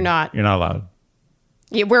deal with No, him. you're not. You're not allowed.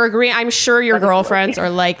 Yeah, we're agreeing. I'm sure your girlfriends are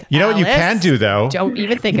like, You know what you "Alice, can do, though? Don't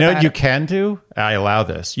even think You know about what you it. can do? I allow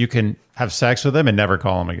this. You can have sex with him and never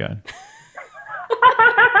call him again.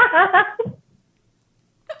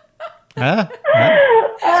 Huh?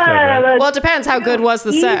 Right? Well, it depends. How good was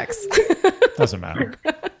the sex? Doesn't matter.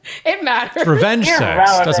 It matters. Revenge sex.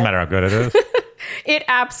 irrelevant. Doesn't matter how good it is. It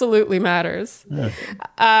absolutely matters.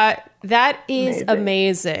 That is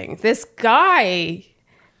amazing. This guy,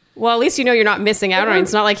 well, at least you know you're not missing out on it.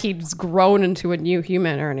 It's not like he's grown into a new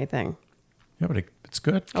human or anything. Yeah, but it's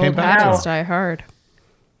good. Old Came back. habits die hard.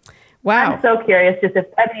 Wow. I'm so curious.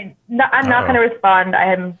 I'm not going to respond.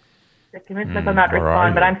 I am convinced myself not to where are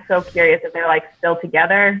respond, but you? I'm so curious if they're like still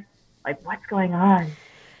together. Like, what's going on?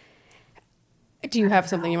 Do you have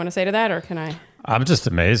something you want to say to that, or can I? I'm just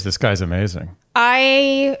amazed. This guy's amazing.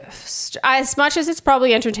 As much as it's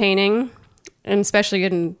probably entertaining, and especially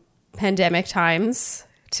in pandemic times,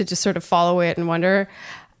 to just sort of follow it and wonder,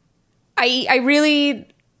 I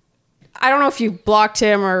don't know if you blocked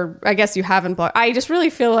him, or I guess you haven't blocked. I just really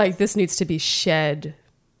feel like this needs to be shed.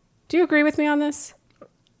 Do you agree with me on this?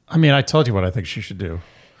 I mean, I told you what I think she should do.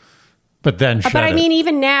 But then shed But I it. mean,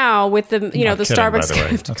 even now with the, Not the kidding, Starbucks by the way.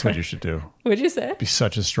 gift That's what you should do. What'd you say? Be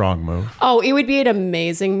such a strong move. Oh, it would be an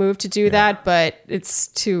amazing move to do that, but it's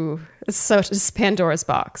Pandora's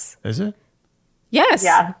box. Is it? Yes.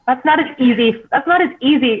 Yeah, that's not as easy.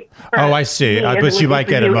 For Oh, I see. me as it But would you be might for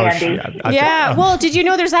get you, emotional. Andy. Yeah. Well, did you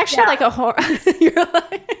know there's actually Yeah. like a horror? You're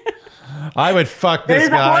like, I would fuck this There's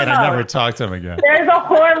a guy and I'd hormone. never talk to him again. There's a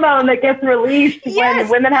hormone that gets released Yes. when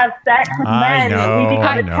women have sex with I men. know, We become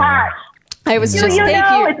I know. attached. I was just You thank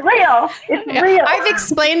know, you. it's real. It's real. I've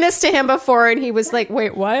explained this to him before, and he was like,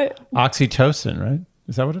 "Wait, what?" Oxytocin, right?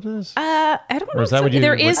 Is that what it is? I don't know. is that what you-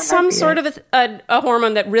 There is what- some sort of a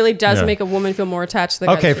hormone that really does Yeah. make a woman feel more attached to the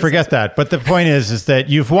guy. Okay, that she forget sees. that. But the point is that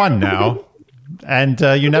you've won now, and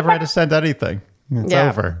you never had to send anything. It's Yeah.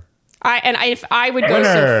 over. If I would go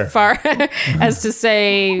Winner. so far as to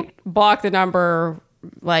say block the number,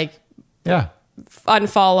 like Yeah.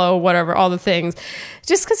 unfollow, whatever, all the things,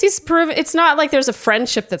 just because he's proven. It's not like there's a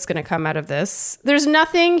friendship that's going to come out of this. There's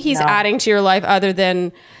nothing he's No. adding to your life other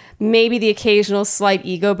than maybe the occasional slight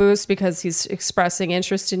ego boost because he's expressing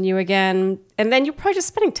interest in you again. And then you're probably just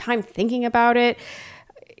spending time thinking about it.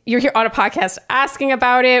 You're here on a podcast asking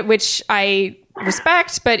about it, which I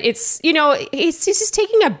respect, but it's, he's just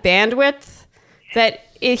taking a bandwidth that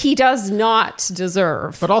he does not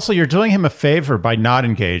deserve. But also, you're doing him a favor by not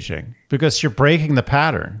engaging because you're breaking the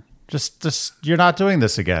pattern. Just you're not doing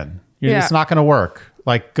this again. Yeah. It's not going to work.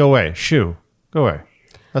 Like, go away. Shoo. Go away.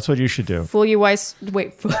 That's what you should do. Fool you twice.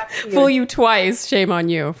 Wait, fool you twice. Shame on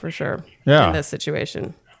you for sure. Yeah. In this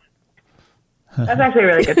situation. That's actually a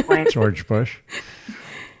really good point. George Bush.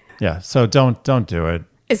 Yeah. So don't do it.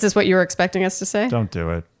 Is this what you were expecting us to say? Don't do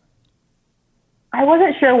it. I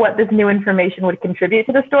wasn't sure what this new information would contribute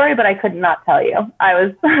to the story, but I could not tell you.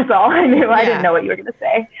 That's all I knew. I didn't know what you were going to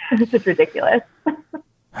say. It's just ridiculous.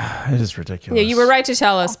 It is ridiculous. Yeah, you were right to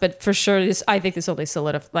tell us, but for sure, I think this only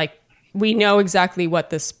solidifies. Like, we know exactly what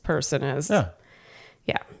this person is. Yeah.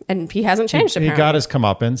 Yeah, and he hasn't changed. He Apparently, got his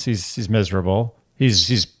comeuppance. He's miserable.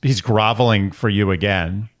 He's groveling for you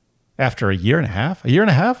again after a year and a half. A year and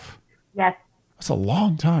a half? Yes. That's a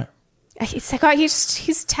long time. He's like,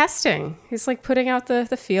 he's testing. He's like putting out the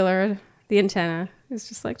feeler, the antenna. He's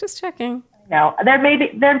just like, just checking. No,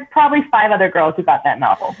 there's probably 5 other girls who got that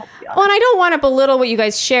novel. Let's be honest. Well, and I don't want to belittle what you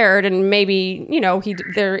guys shared, and maybe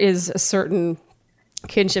there is a certain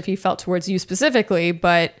kinship he felt towards you specifically,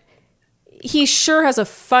 but he sure has a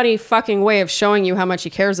funny fucking way of showing you how much he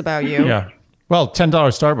cares about you. Yeah. Well, $10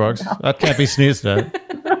 Starbucks. That can't be sneezed at.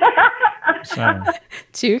 So,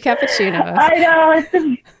 2 cappuccinos. I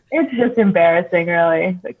know, it's just embarrassing,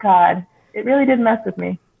 really. But God, it really did mess with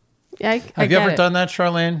me. I have you get ever it. done that,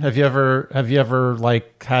 Charlene? Have you ever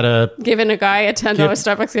like had a? Given a guy a $10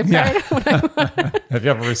 Starbucks gift card? Have you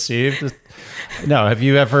ever received? No. Have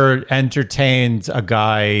you ever entertained a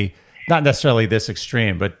guy? Not necessarily this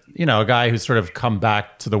extreme, but a guy who's sort of come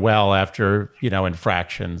back to the well after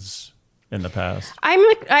infractions in the past.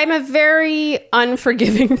 I'm a very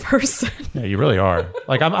unforgiving person. Yeah, you really are.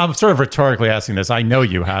 Like I'm sort of rhetorically asking this. I know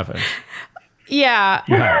you haven't. Yeah.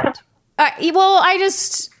 You haven't. Well, I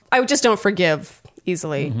just don't forgive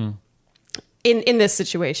easily in this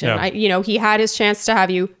situation. Yeah. He had his chance to have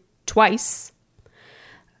you twice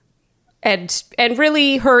and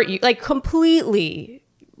really hurt you, like completely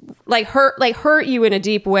hurt you in a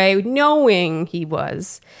deep way, knowing he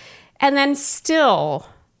was, and then to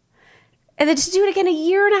do it again a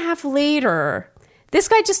year and a half later. This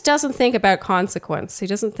guy just doesn't think about consequence. He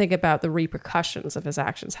doesn't think about the repercussions of his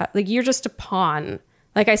actions. Like, you're just a pawn.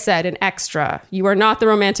 Like I said, an extra. You are not the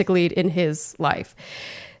romantic lead in his life.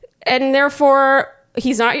 And therefore,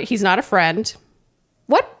 he's not a friend.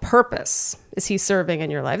 What purpose is he serving in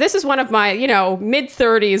your life? This is one of my,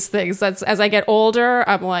 mid-30s things. That's, as I get older,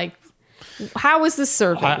 I'm like, how is this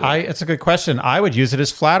serving? It's a good question. I would use it as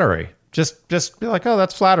flattery. Just be like, oh,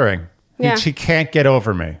 that's flattering. Yeah. He can't get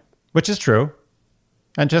over me, which is true.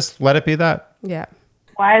 And just let it be that. Yeah.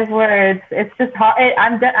 Wise words. It's just hard.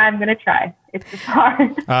 I'm going to try. It's just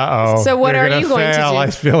hard. Uh-oh. So what are you going to do?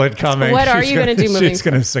 I feel it coming. What are you going to do moving She's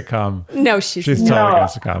going to succumb. No, she's totally going to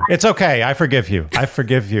succumb. It's okay. I forgive you. I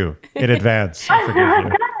forgive you in advance. I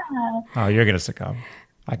forgive you. Oh, you're going to succumb.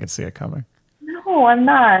 I can see it coming. No, I'm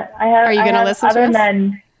not. Are you going to listen to us?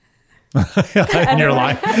 Men. And you're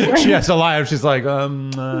lying. She has a lie. She's like,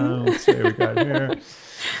 let's see what we got here.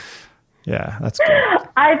 Yeah, that's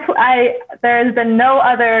good. There's been no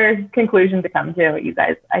other conclusion to come to. You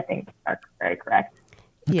guys, I think, are very correct.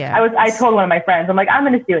 Yeah. I told one of my friends, I'm like, I'm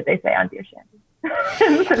going to see what they say on Dear Shandy.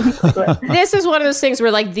 This is one of those things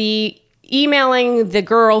where, like, the emailing the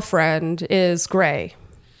girlfriend is gray.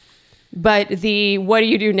 But what do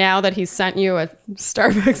you do now that he sent you a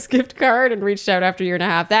Starbucks gift card and reached out after a year and a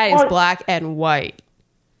half? That is black and white.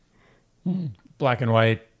 Black and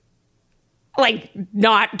white. Like,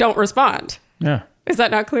 don't respond. Yeah. Is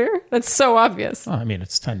that not clear? That's so obvious. Well, I mean,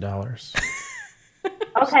 it's $10.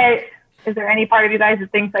 Okay. Is there any part of you guys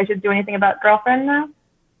that thinks I should do anything about girlfriend now?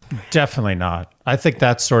 Definitely not. I think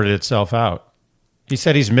that sorted itself out. He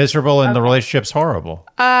said he's miserable and the relationship's horrible.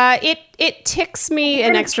 It ticks me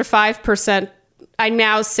an extra 5%. I'm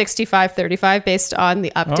now 65-35 based on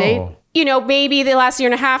the update. Oh. Maybe the last year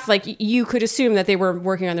and a half, like, you could assume that they were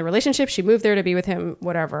working on the relationship. She moved there to be with him,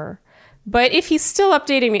 whatever. But if he's still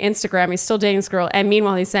updating me Instagram, he's still dating this girl, and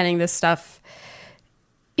meanwhile he's sending this stuff,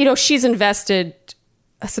 she's invested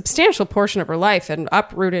a substantial portion of her life and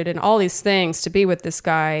uprooted and all these things to be with this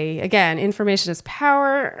guy. Again, information is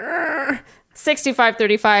power.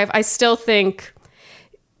 65-35. I still think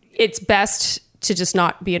it's best to just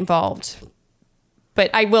not be involved.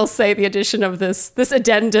 But I will say the addition of this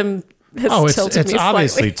addendum has tilted me slightly. It's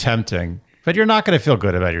obviously tempting. But you're not going to feel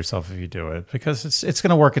good about yourself if you do it, because it's going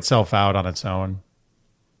to work itself out on its own.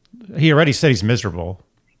 He already said he's miserable.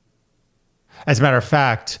 As a matter of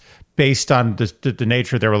fact, based on the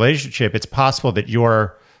nature of their relationship, it's possible that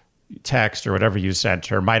your text or whatever you sent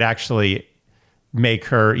her might actually make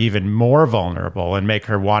her even more vulnerable and make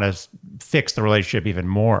her want to fix the relationship even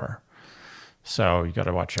more. So you got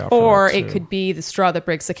to watch out for that. Or it could be the straw that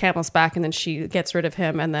breaks the camel's back, and then she gets rid of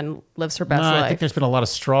him and then lives her best life. I think there's been a lot of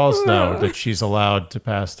straws, though, that she's allowed to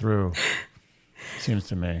pass through. Seems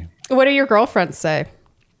to me. What do your girlfriends say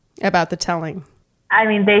about the telling? I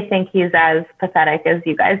mean, they think he's as pathetic as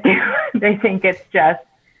you guys do. They think it's just,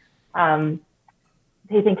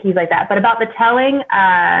 they think he's like that. But about the telling,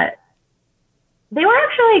 they were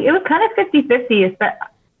actually, it was kind of 50-50. But,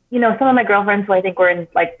 some of my girlfriends who I think were in,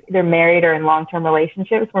 like, they're married or in long-term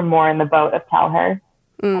relationships were more in the boat of tell her.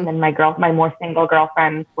 And then my more single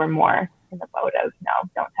girlfriends were more in the boat of no,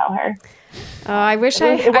 don't tell her. I wish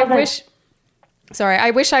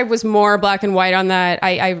I was more black and white on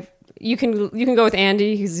that. You can go with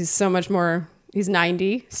Andy because he's so much more. He's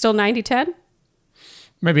 90, still 90-10.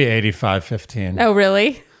 Maybe 85-15. Oh,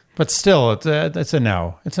 really? But still, it's a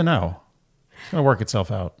no. It's a no. It's gonna work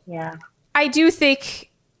itself out. Yeah, I do think.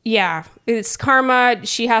 Yeah, it's karma.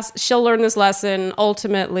 She'll learn this lesson.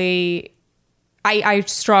 Ultimately, I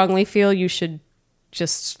strongly feel you should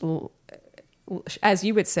just, as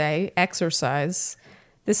you would say, exercise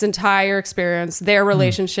this entire experience, their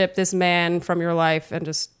relationship, this man from your life, and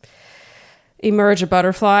just emerge a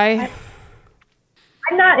butterfly.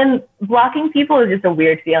 I'm not in blocking people is just a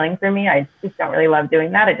weird feeling for me. I just don't really love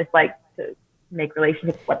doing that. I just like to make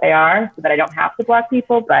relationships what they are so that I don't have to block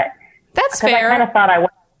people. But that's fair. I kind of thought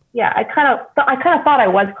I thought I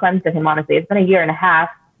was cleansed of him, honestly. It's been a year and a half.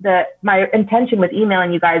 My intention with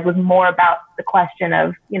emailing you guys was more about the question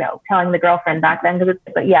of, telling the girlfriend back then.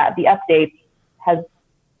 But yeah, the update has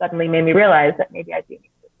suddenly made me realize that maybe I do need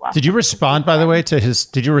to block. Did you respond, by the way,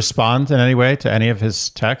 did you respond in any way to any of his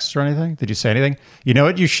texts or anything? Did you say anything? You know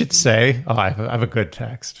what you should say? Oh, I have a good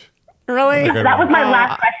text. Really? That was my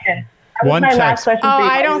last question. One text.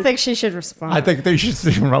 I don't think she should respond. I think they should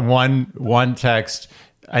say one text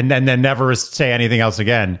and then never say anything else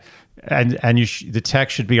again. And the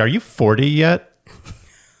text should be, "Are you 40 yet?"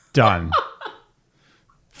 Done.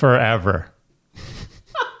 forever.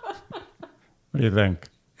 What do you think?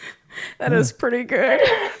 That is pretty good.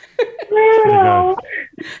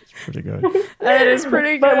 Pretty good. That is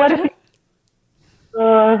pretty But what good.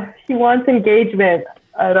 if she wants engagement?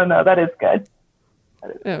 I don't know. That is good.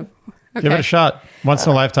 Oh, okay. Give it a shot. Once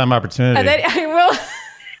in a lifetime opportunity. And then I will.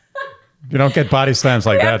 You don't get body slams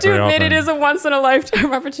like I that have to very admit, often. it is a once in a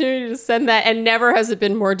lifetime opportunity to send that, and never has it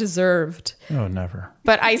been more deserved. Oh, never.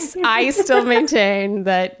 But I still maintain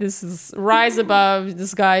that this is rise above.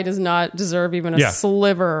 This guy does not deserve even a Yeah.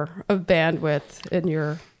 sliver of bandwidth in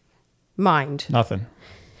your mind. Nothing.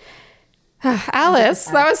 Alice,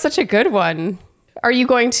 that was such a good one. Are you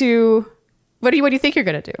going to? What do you think you're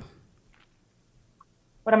going to do?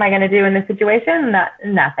 What am I going to do in this situation?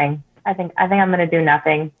 Nothing. I think I'm going to do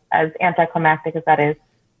nothing, as anticlimactic as that is.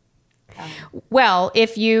 Well,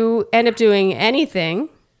 if you end up doing anything,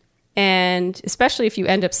 and especially if you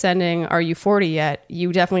end up sending "Are you 40 yet?"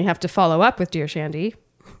 you definitely have to follow up with Dear Shandy,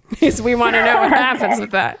 because we want to know what happens with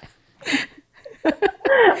that.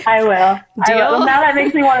 I will. Deal? Well, now that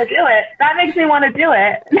makes me want to do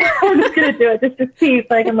it. I'm just going to do it just to see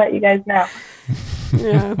so I can let you guys know.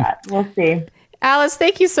 Yeah. But we'll see. Alice,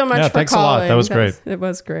 thank you so much Yeah, for thanks a lot. calling. That was great. It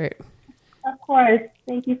was great. Of course.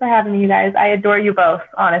 Thank you for having me, you guys. I adore you both.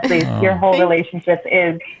 Honestly, your whole relationship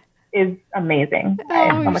is amazing. I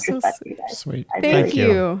have so you're much so respect for you guys. Sweet. Thank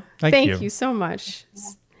you. Thank you. you so much.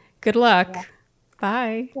 Good luck.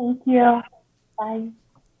 Bye. Thank you. Bye.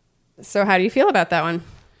 So how do you feel about that one?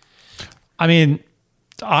 I mean,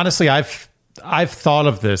 honestly, I've thought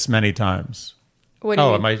of this many times. What do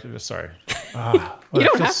you Am mean? I sorry? You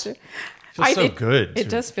don't have to. Feels so it- good. it to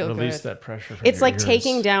does feel release good. that pressure. From It's your like ears.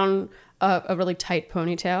 taking down a really tight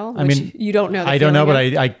ponytail, which I mean, you don't know. I don't know, but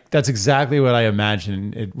I that's exactly what I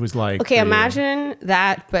imagine it was like. Okay, for you. imagine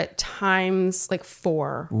that, but times like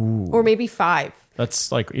 4 or maybe 5.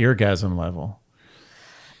 That's like orgasm level.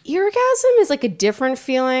 Orgasm is like a different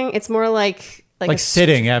feeling. It's more like Like a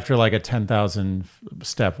sitting after like a 10,000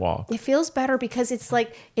 step walk. It feels better because it's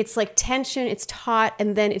like tension, it's taut,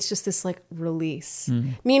 and then it's just this like release.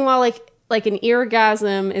 Meanwhile, like an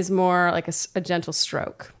orgasm is more like a gentle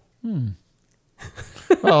stroke.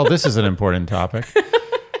 Well, this is an important topic.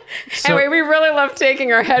 So, Anyway, we really love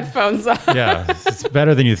taking our headphones off. yeah, it's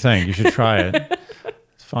better than you think. You should try it.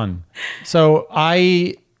 It's fun. So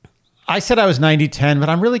I said I was 90-10, but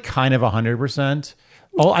I'm really kind of 100%.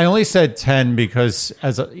 Oh, I only said 10 because,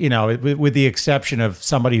 as a, you know, with the exception of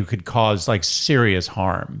somebody who could cause like serious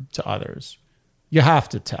harm to others, you have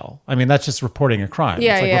to tell. I mean, that's just reporting a crime.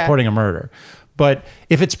 Yeah, it's like yeah. reporting a murder. But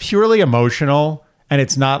if it's purely emotional and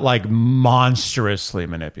it's not like monstrously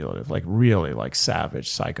manipulative, like really like savage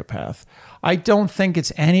psychopath, I don't think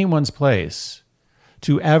it's anyone's place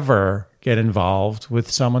to ever get involved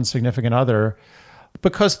with someone's significant other,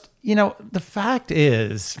 because, you know, the fact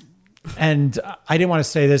is, and I didn't want to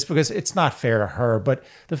say this because it's not fair to her, but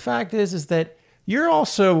the fact is that you're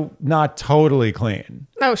also not totally clean.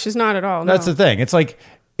 No, she's not at all. No. That's the thing. It's like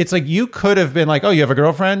you could have been like, oh, you have a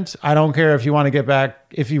girlfriend? I don't care if you want to get back,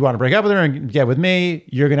 if you want to break up with her and get with me,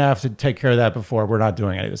 you're going to have to take care of that before we're not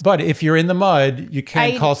doing any of this. But if you're in the mud, you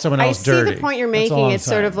can't call someone else dirty. I see the point you're That's all making. I'm It's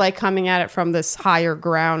sort saying. of like coming at it from this higher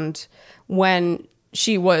ground when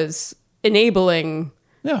she was enabling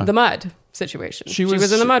the mud situation. She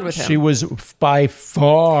was in the mud with him. She was by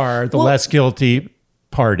far the less guilty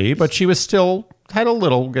party, but she was still had a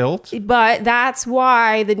little guilt. But that's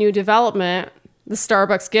why the new development, the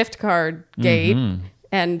Starbucks gift card gate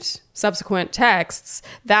and subsequent texts,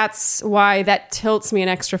 that's why that tilts me an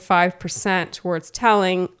extra 5% towards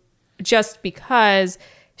telling, just because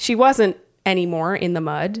she wasn't anymore in the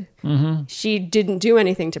mud. She didn't do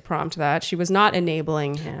anything to prompt that. She was not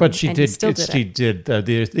enabling him. But she and he did. still did She it. did.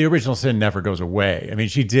 The original sin never goes away. I mean,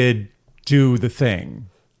 she did do the thing.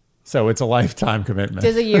 So it's a lifetime commitment.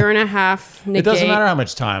 There's a year and a half negate. It doesn't matter how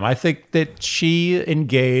much time. I think that she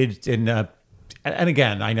engaged in, and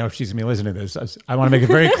again, I know she's going to be listening to this. I want to make it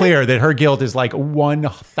very clear that her guilt is like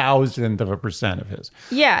 1,000% of his.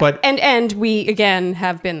 Yeah. But and we, again,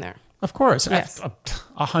 have been there. of course, Yes.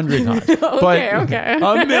 100 times. Okay.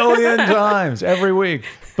 A million times every week.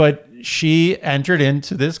 But she entered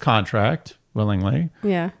into this contract willingly,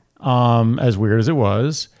 Yeah. as weird as it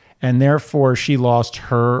was. And therefore, she lost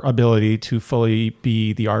her ability to fully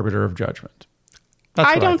be the arbiter of judgment. That's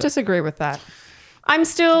I what don't think. disagree with that. I'm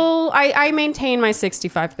still, I maintain my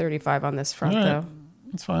 65-35 on this front, All right. though.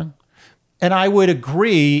 That's fine. And I would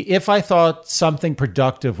agree if I thought something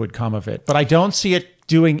productive would come of it, but I don't see it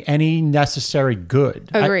doing any necessary good.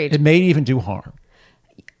 Agreed. It may even do harm.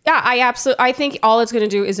 Yeah, I think all it's going to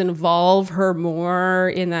do is involve her more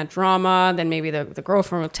in that drama. Then maybe the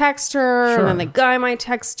girlfriend will text her, Sure. and then the guy might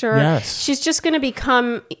text her. Yes. She's just going to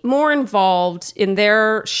become more involved in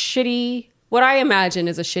their shitty, what I imagine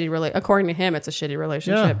is a shitty according to him, it's a shitty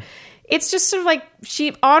relationship. Yeah. It's just sort of like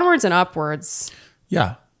onwards and upwards.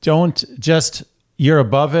 Yeah. Don't just, you're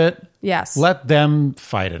above it. Yes. Let them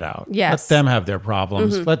fight it out. Yes. Let them have their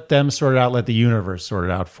problems. Let them sort it out. Let the universe sort it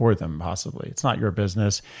out for them, possibly. It's not your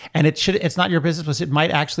business. And it's not your business, but it might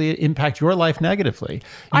actually impact your life negatively. You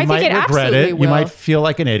I think might it regret absolutely it. will. You might feel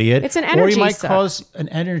like an idiot. It's an Or energy you might suck. cause an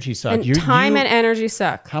energy suck. And time and energy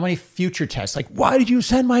suck. How many future texts? Like, why did you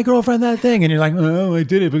send my girlfriend that thing? And you're like, oh, I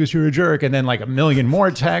did it because you're a jerk. And then like a million more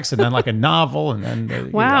texts, and then like a novel, and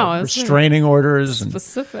then Wow, that's restraining orders. And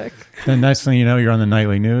Specific. the next thing you know, you're on the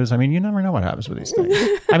nightly news. I mean, you never know what happens with these things.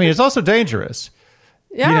 I mean, it's also dangerous.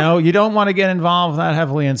 Yeah. You know, you don't want to get involved that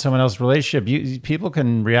heavily in someone else's relationship. People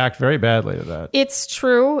can react very badly to that. It's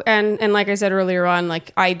true, and like I said earlier on,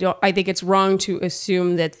 like I think it's wrong to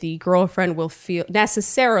assume that the girlfriend will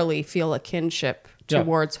necessarily feel a kinship Yeah.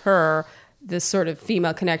 towards her, this sort of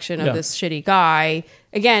female connection of Yeah. this shitty guy.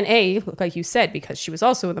 Again, A, like you said, because she was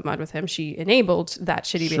also in the mud with him, she enabled that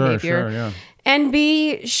shitty behavior. Sure, yeah. And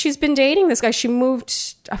B, she's been dating this guy. She moved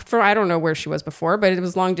I don't know where she was before, but it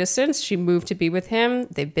was long distance. She moved to be with him.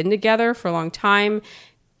 They've been together for a long time.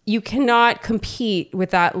 You cannot compete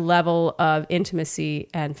with that level of intimacy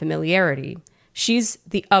and familiarity. She's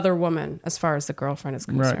the other woman as far as the girlfriend is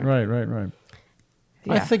concerned. Right.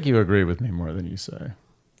 I Yeah. think you agree with me more than you say.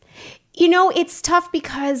 You know, it's tough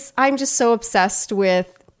because I'm just so obsessed with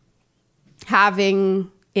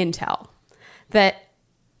having intel that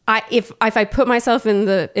if I put myself in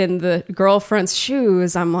the girlfriend's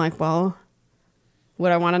shoes, I'm like, well,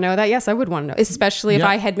 would I want to know that? Yes, I would want to know. Especially if Yeah.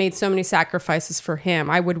 I had made so many sacrifices for him,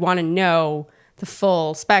 I would want to know the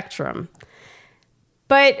full spectrum.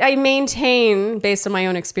 But I maintain, based on my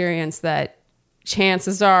own experience, that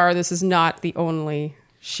chances are this is not the only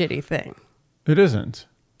shitty thing. It isn't.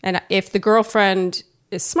 And if the girlfriend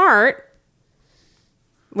is smart,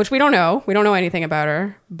 which we don't know anything about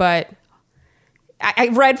her, but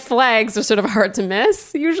red flags are sort of hard to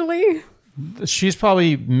miss usually. She's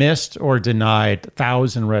probably missed or denied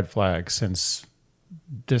 1,000 red flags since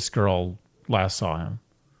this girl last saw him.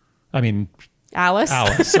 I mean, Alice,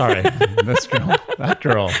 sorry. That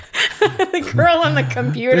girl. the girl on the This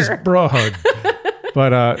computer. broad.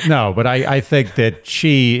 But no, but I think that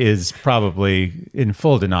she is probably in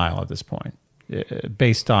full denial at this point,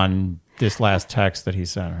 based on this last text that he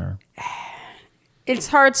sent her. It's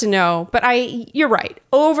hard to know, but you're right.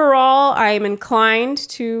 Overall, I'm inclined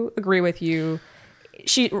to agree with you.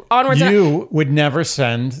 You would never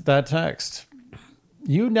send that text.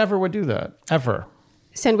 You never would do that, ever.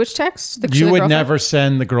 Send which text? You would girlfriend? never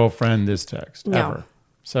send the girlfriend this text, No. ever.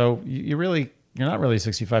 So you're not really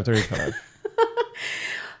 65-35.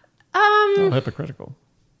 Hypocritical.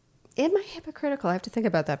 Am I hypocritical? I have to think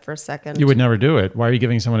about that for a second. You would never do it. Why are you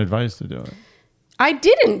giving someone advice to do it? I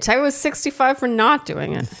didn't. I was 65 for not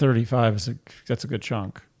doing it. 35 that's a good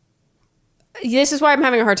chunk. This is why I'm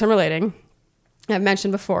having a hard time relating. I've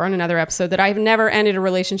mentioned before on another episode that I've never ended a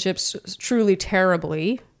relationship truly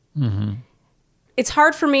terribly. Mm-hmm. It's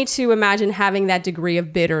hard for me to imagine having that degree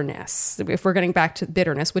of bitterness. If we're getting back to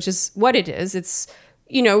bitterness, which is what it is, it's,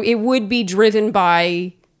 it would be driven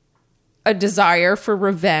by a desire for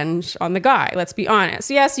revenge on the guy. Let's be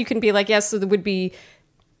honest. Yes, you can be like, yes, so there would be,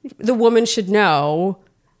 the woman should know,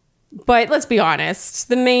 but let's be honest.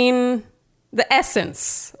 The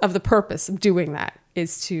essence of the purpose of doing that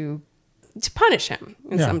is to punish him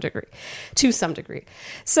to some degree.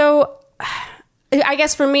 So I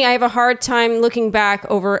guess for me, I have a hard time looking back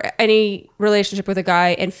over any relationship with a guy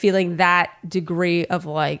and feeling that degree of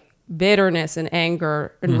like bitterness and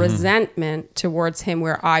anger and resentment towards him,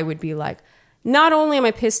 where I would be like, not only am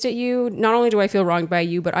I pissed at you, not only do I feel wronged by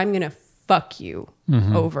you, but I'm going to fuck you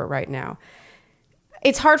over right now.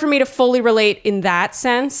 It's hard for me to fully relate in that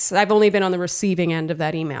sense. I've only been on the receiving end of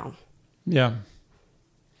that email. Yeah.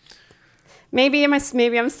 Maybe I'm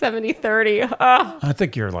 70-30. I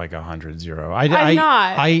think you're like 100-0. I'm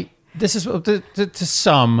not. This is to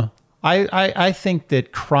some. I think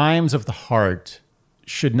that crimes of the heart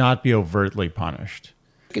should not be overtly punished.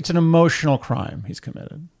 It's an emotional crime he's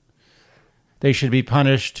committed. They should be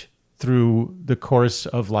punished through the course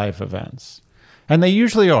of life events, and they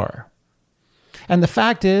usually are. And the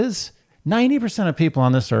fact is, 90% of people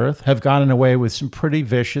on this earth have gotten away with some pretty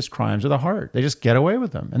vicious crimes of the heart. They just get away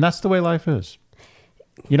with them. And that's the way life is.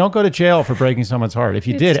 You don't go to jail for breaking someone's heart. If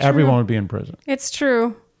you did, true. everyone would be in prison. It's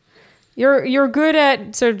true. You're good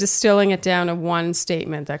at sort of distilling it down to one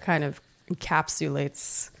statement that kind of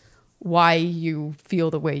encapsulates why you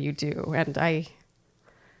feel the way you do. And I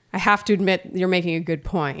have to admit, you're making a good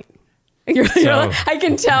point. You're like, I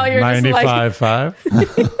can tell you're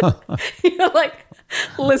 95.5. You're like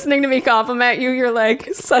listening to me compliment you. You're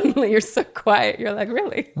like, suddenly you're so quiet. You're like,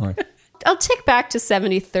 really? I'll tick back to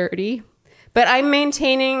 70-30, but I'm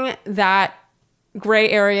maintaining that gray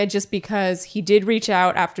area just because he did reach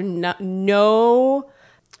out after no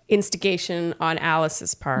instigation on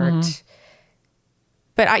Alice's part. Mm-hmm.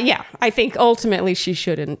 But I think ultimately she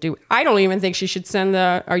shouldn't do it. I don't even think she should send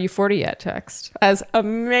the "Are you 40 yet?" text. As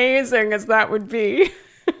amazing as that would be.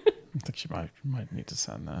 I think she might need to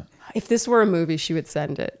send that. If this were a movie, she would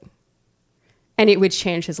send it. And it would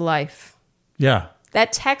change his life. Yeah.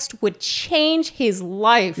 That text would change his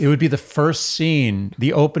life. It would be the first scene,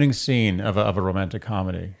 the opening scene of a romantic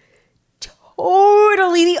comedy.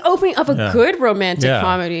 Totally the opening of a good romantic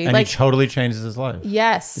comedy. And he totally changes his life.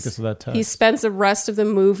 Yes. Because of that text. He spends the rest of the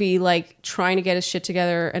movie like trying to get his shit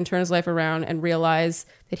together and turn his life around and realize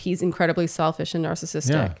that he's incredibly selfish and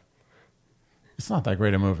narcissistic. Yeah. It's not that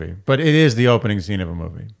great a movie, but it is the opening scene of a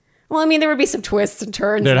movie. Well, I mean, there would be some twists and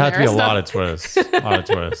turns. There'd have to be a lot of twists.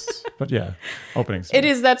 But yeah, opening scene. It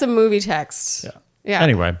is. That's a movie text. Yeah.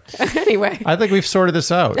 Anyway. I think we've sorted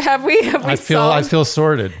this out. Have we? I feel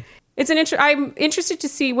sorted. I'm interested to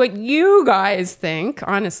see what you guys think,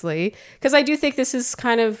 honestly, because I do think this is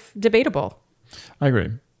kind of debatable. I agree.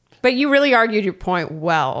 But you really argued your point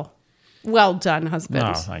well. Well done, husband.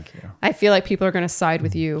 Oh, thank you. I feel like people are going to side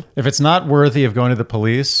with you. If it's not worthy of going to the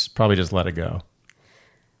police, probably just let it go.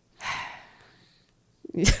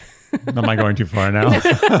 Am I going too far now?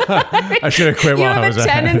 I should have quit while I was ahead.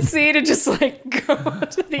 You have a tendency to just like go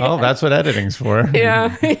to the end. That's what editing's for.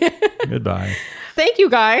 Yeah. Goodbye. Thank you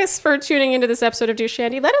guys for tuning into this episode of Dear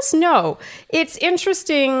Shandy. Let us know. It's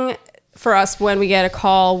interesting for us when we get a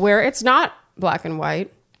call where it's not black and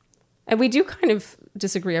white. And we do kind of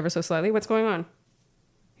disagree ever so slightly. What's going on?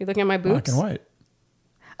 You looking at my boots? Black and white.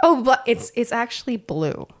 Oh, but it's actually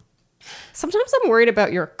blue. Sometimes I'm worried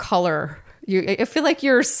about your color. I feel like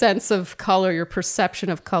your sense of color, your perception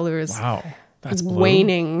of color is that's blue.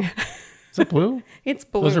 Waning. Is it blue? It's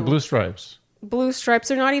blue. Those are blue stripes. Blue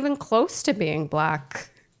stripes are not even close to being black.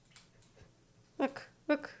 Look.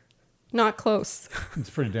 Not close. It's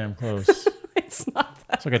pretty damn close. It's not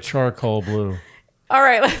that. It's like a charcoal blue. All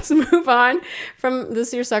right, let's move on from the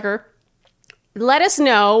seersucker. Let us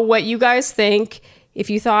know what you guys think. If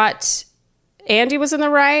you thought Andy was in the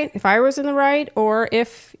right, if I was in the right, or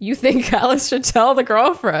if you think Alice should tell the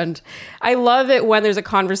girlfriend. I love it when there's a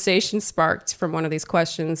conversation sparked from one of these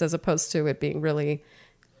questions as opposed to it being really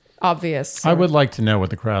obvious. I would like to know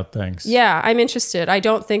what the crowd thinks. Yeah, I'm interested. I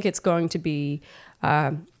don't think it's going to be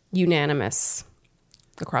unanimous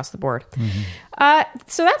across the board. Mm-hmm.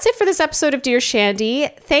 So that's it for this episode of Dear Shandy.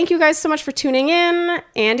 Thank you guys so much for tuning in.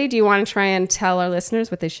 Andy, do you want to try and tell our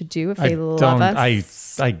listeners what they should do if they love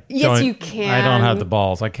us? Yes, you can. I don't have the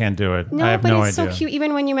balls. I can't do it. No, I have but no it's idea. so cute.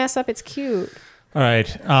 Even when you mess up, it's cute. All right.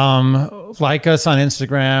 Like us on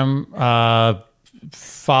Instagram.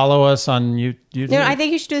 Follow us on YouTube. No, I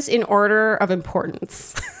think you should do this in order of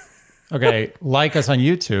importance. Okay. Like us on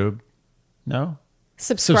YouTube. No?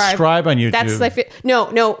 Subscribe on YouTube. That's like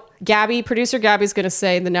no. Producer Gabby's going to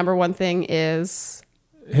say the number one thing is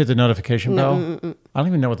hit the notification bell. I don't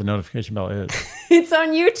even know what the notification bell is. It's on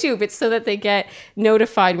YouTube. It's so that they get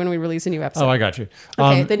notified when we release a new episode. Oh, I got you.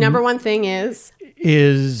 Okay, the number one thing is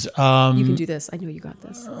you can do this. I know you got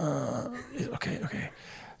this. Okay.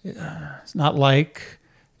 It's not like.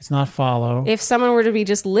 It's not follow. If someone were to be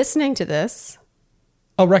just listening to this,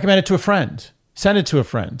 recommend it to a friend. Send it to a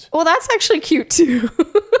friend. Well, that's actually cute too.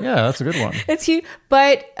 Yeah, that's a good one. It's cute.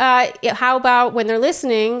 But how about when they're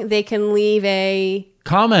listening, they can leave a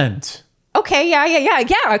comment. Okay,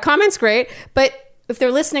 yeah. A comment's great. But if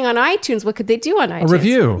they're listening on iTunes, what could they do on iTunes? A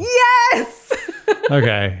review. Yes.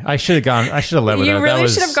 Okay, I should have led with that. You really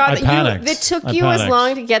should have gone. I panicked. It took you as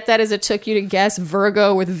long to get that as it took you to guess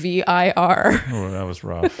Virgo with VIR. Oh, that was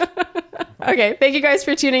rough. Okay, thank you guys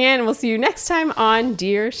for tuning in. We'll see you next time on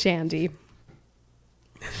Dear Shandy.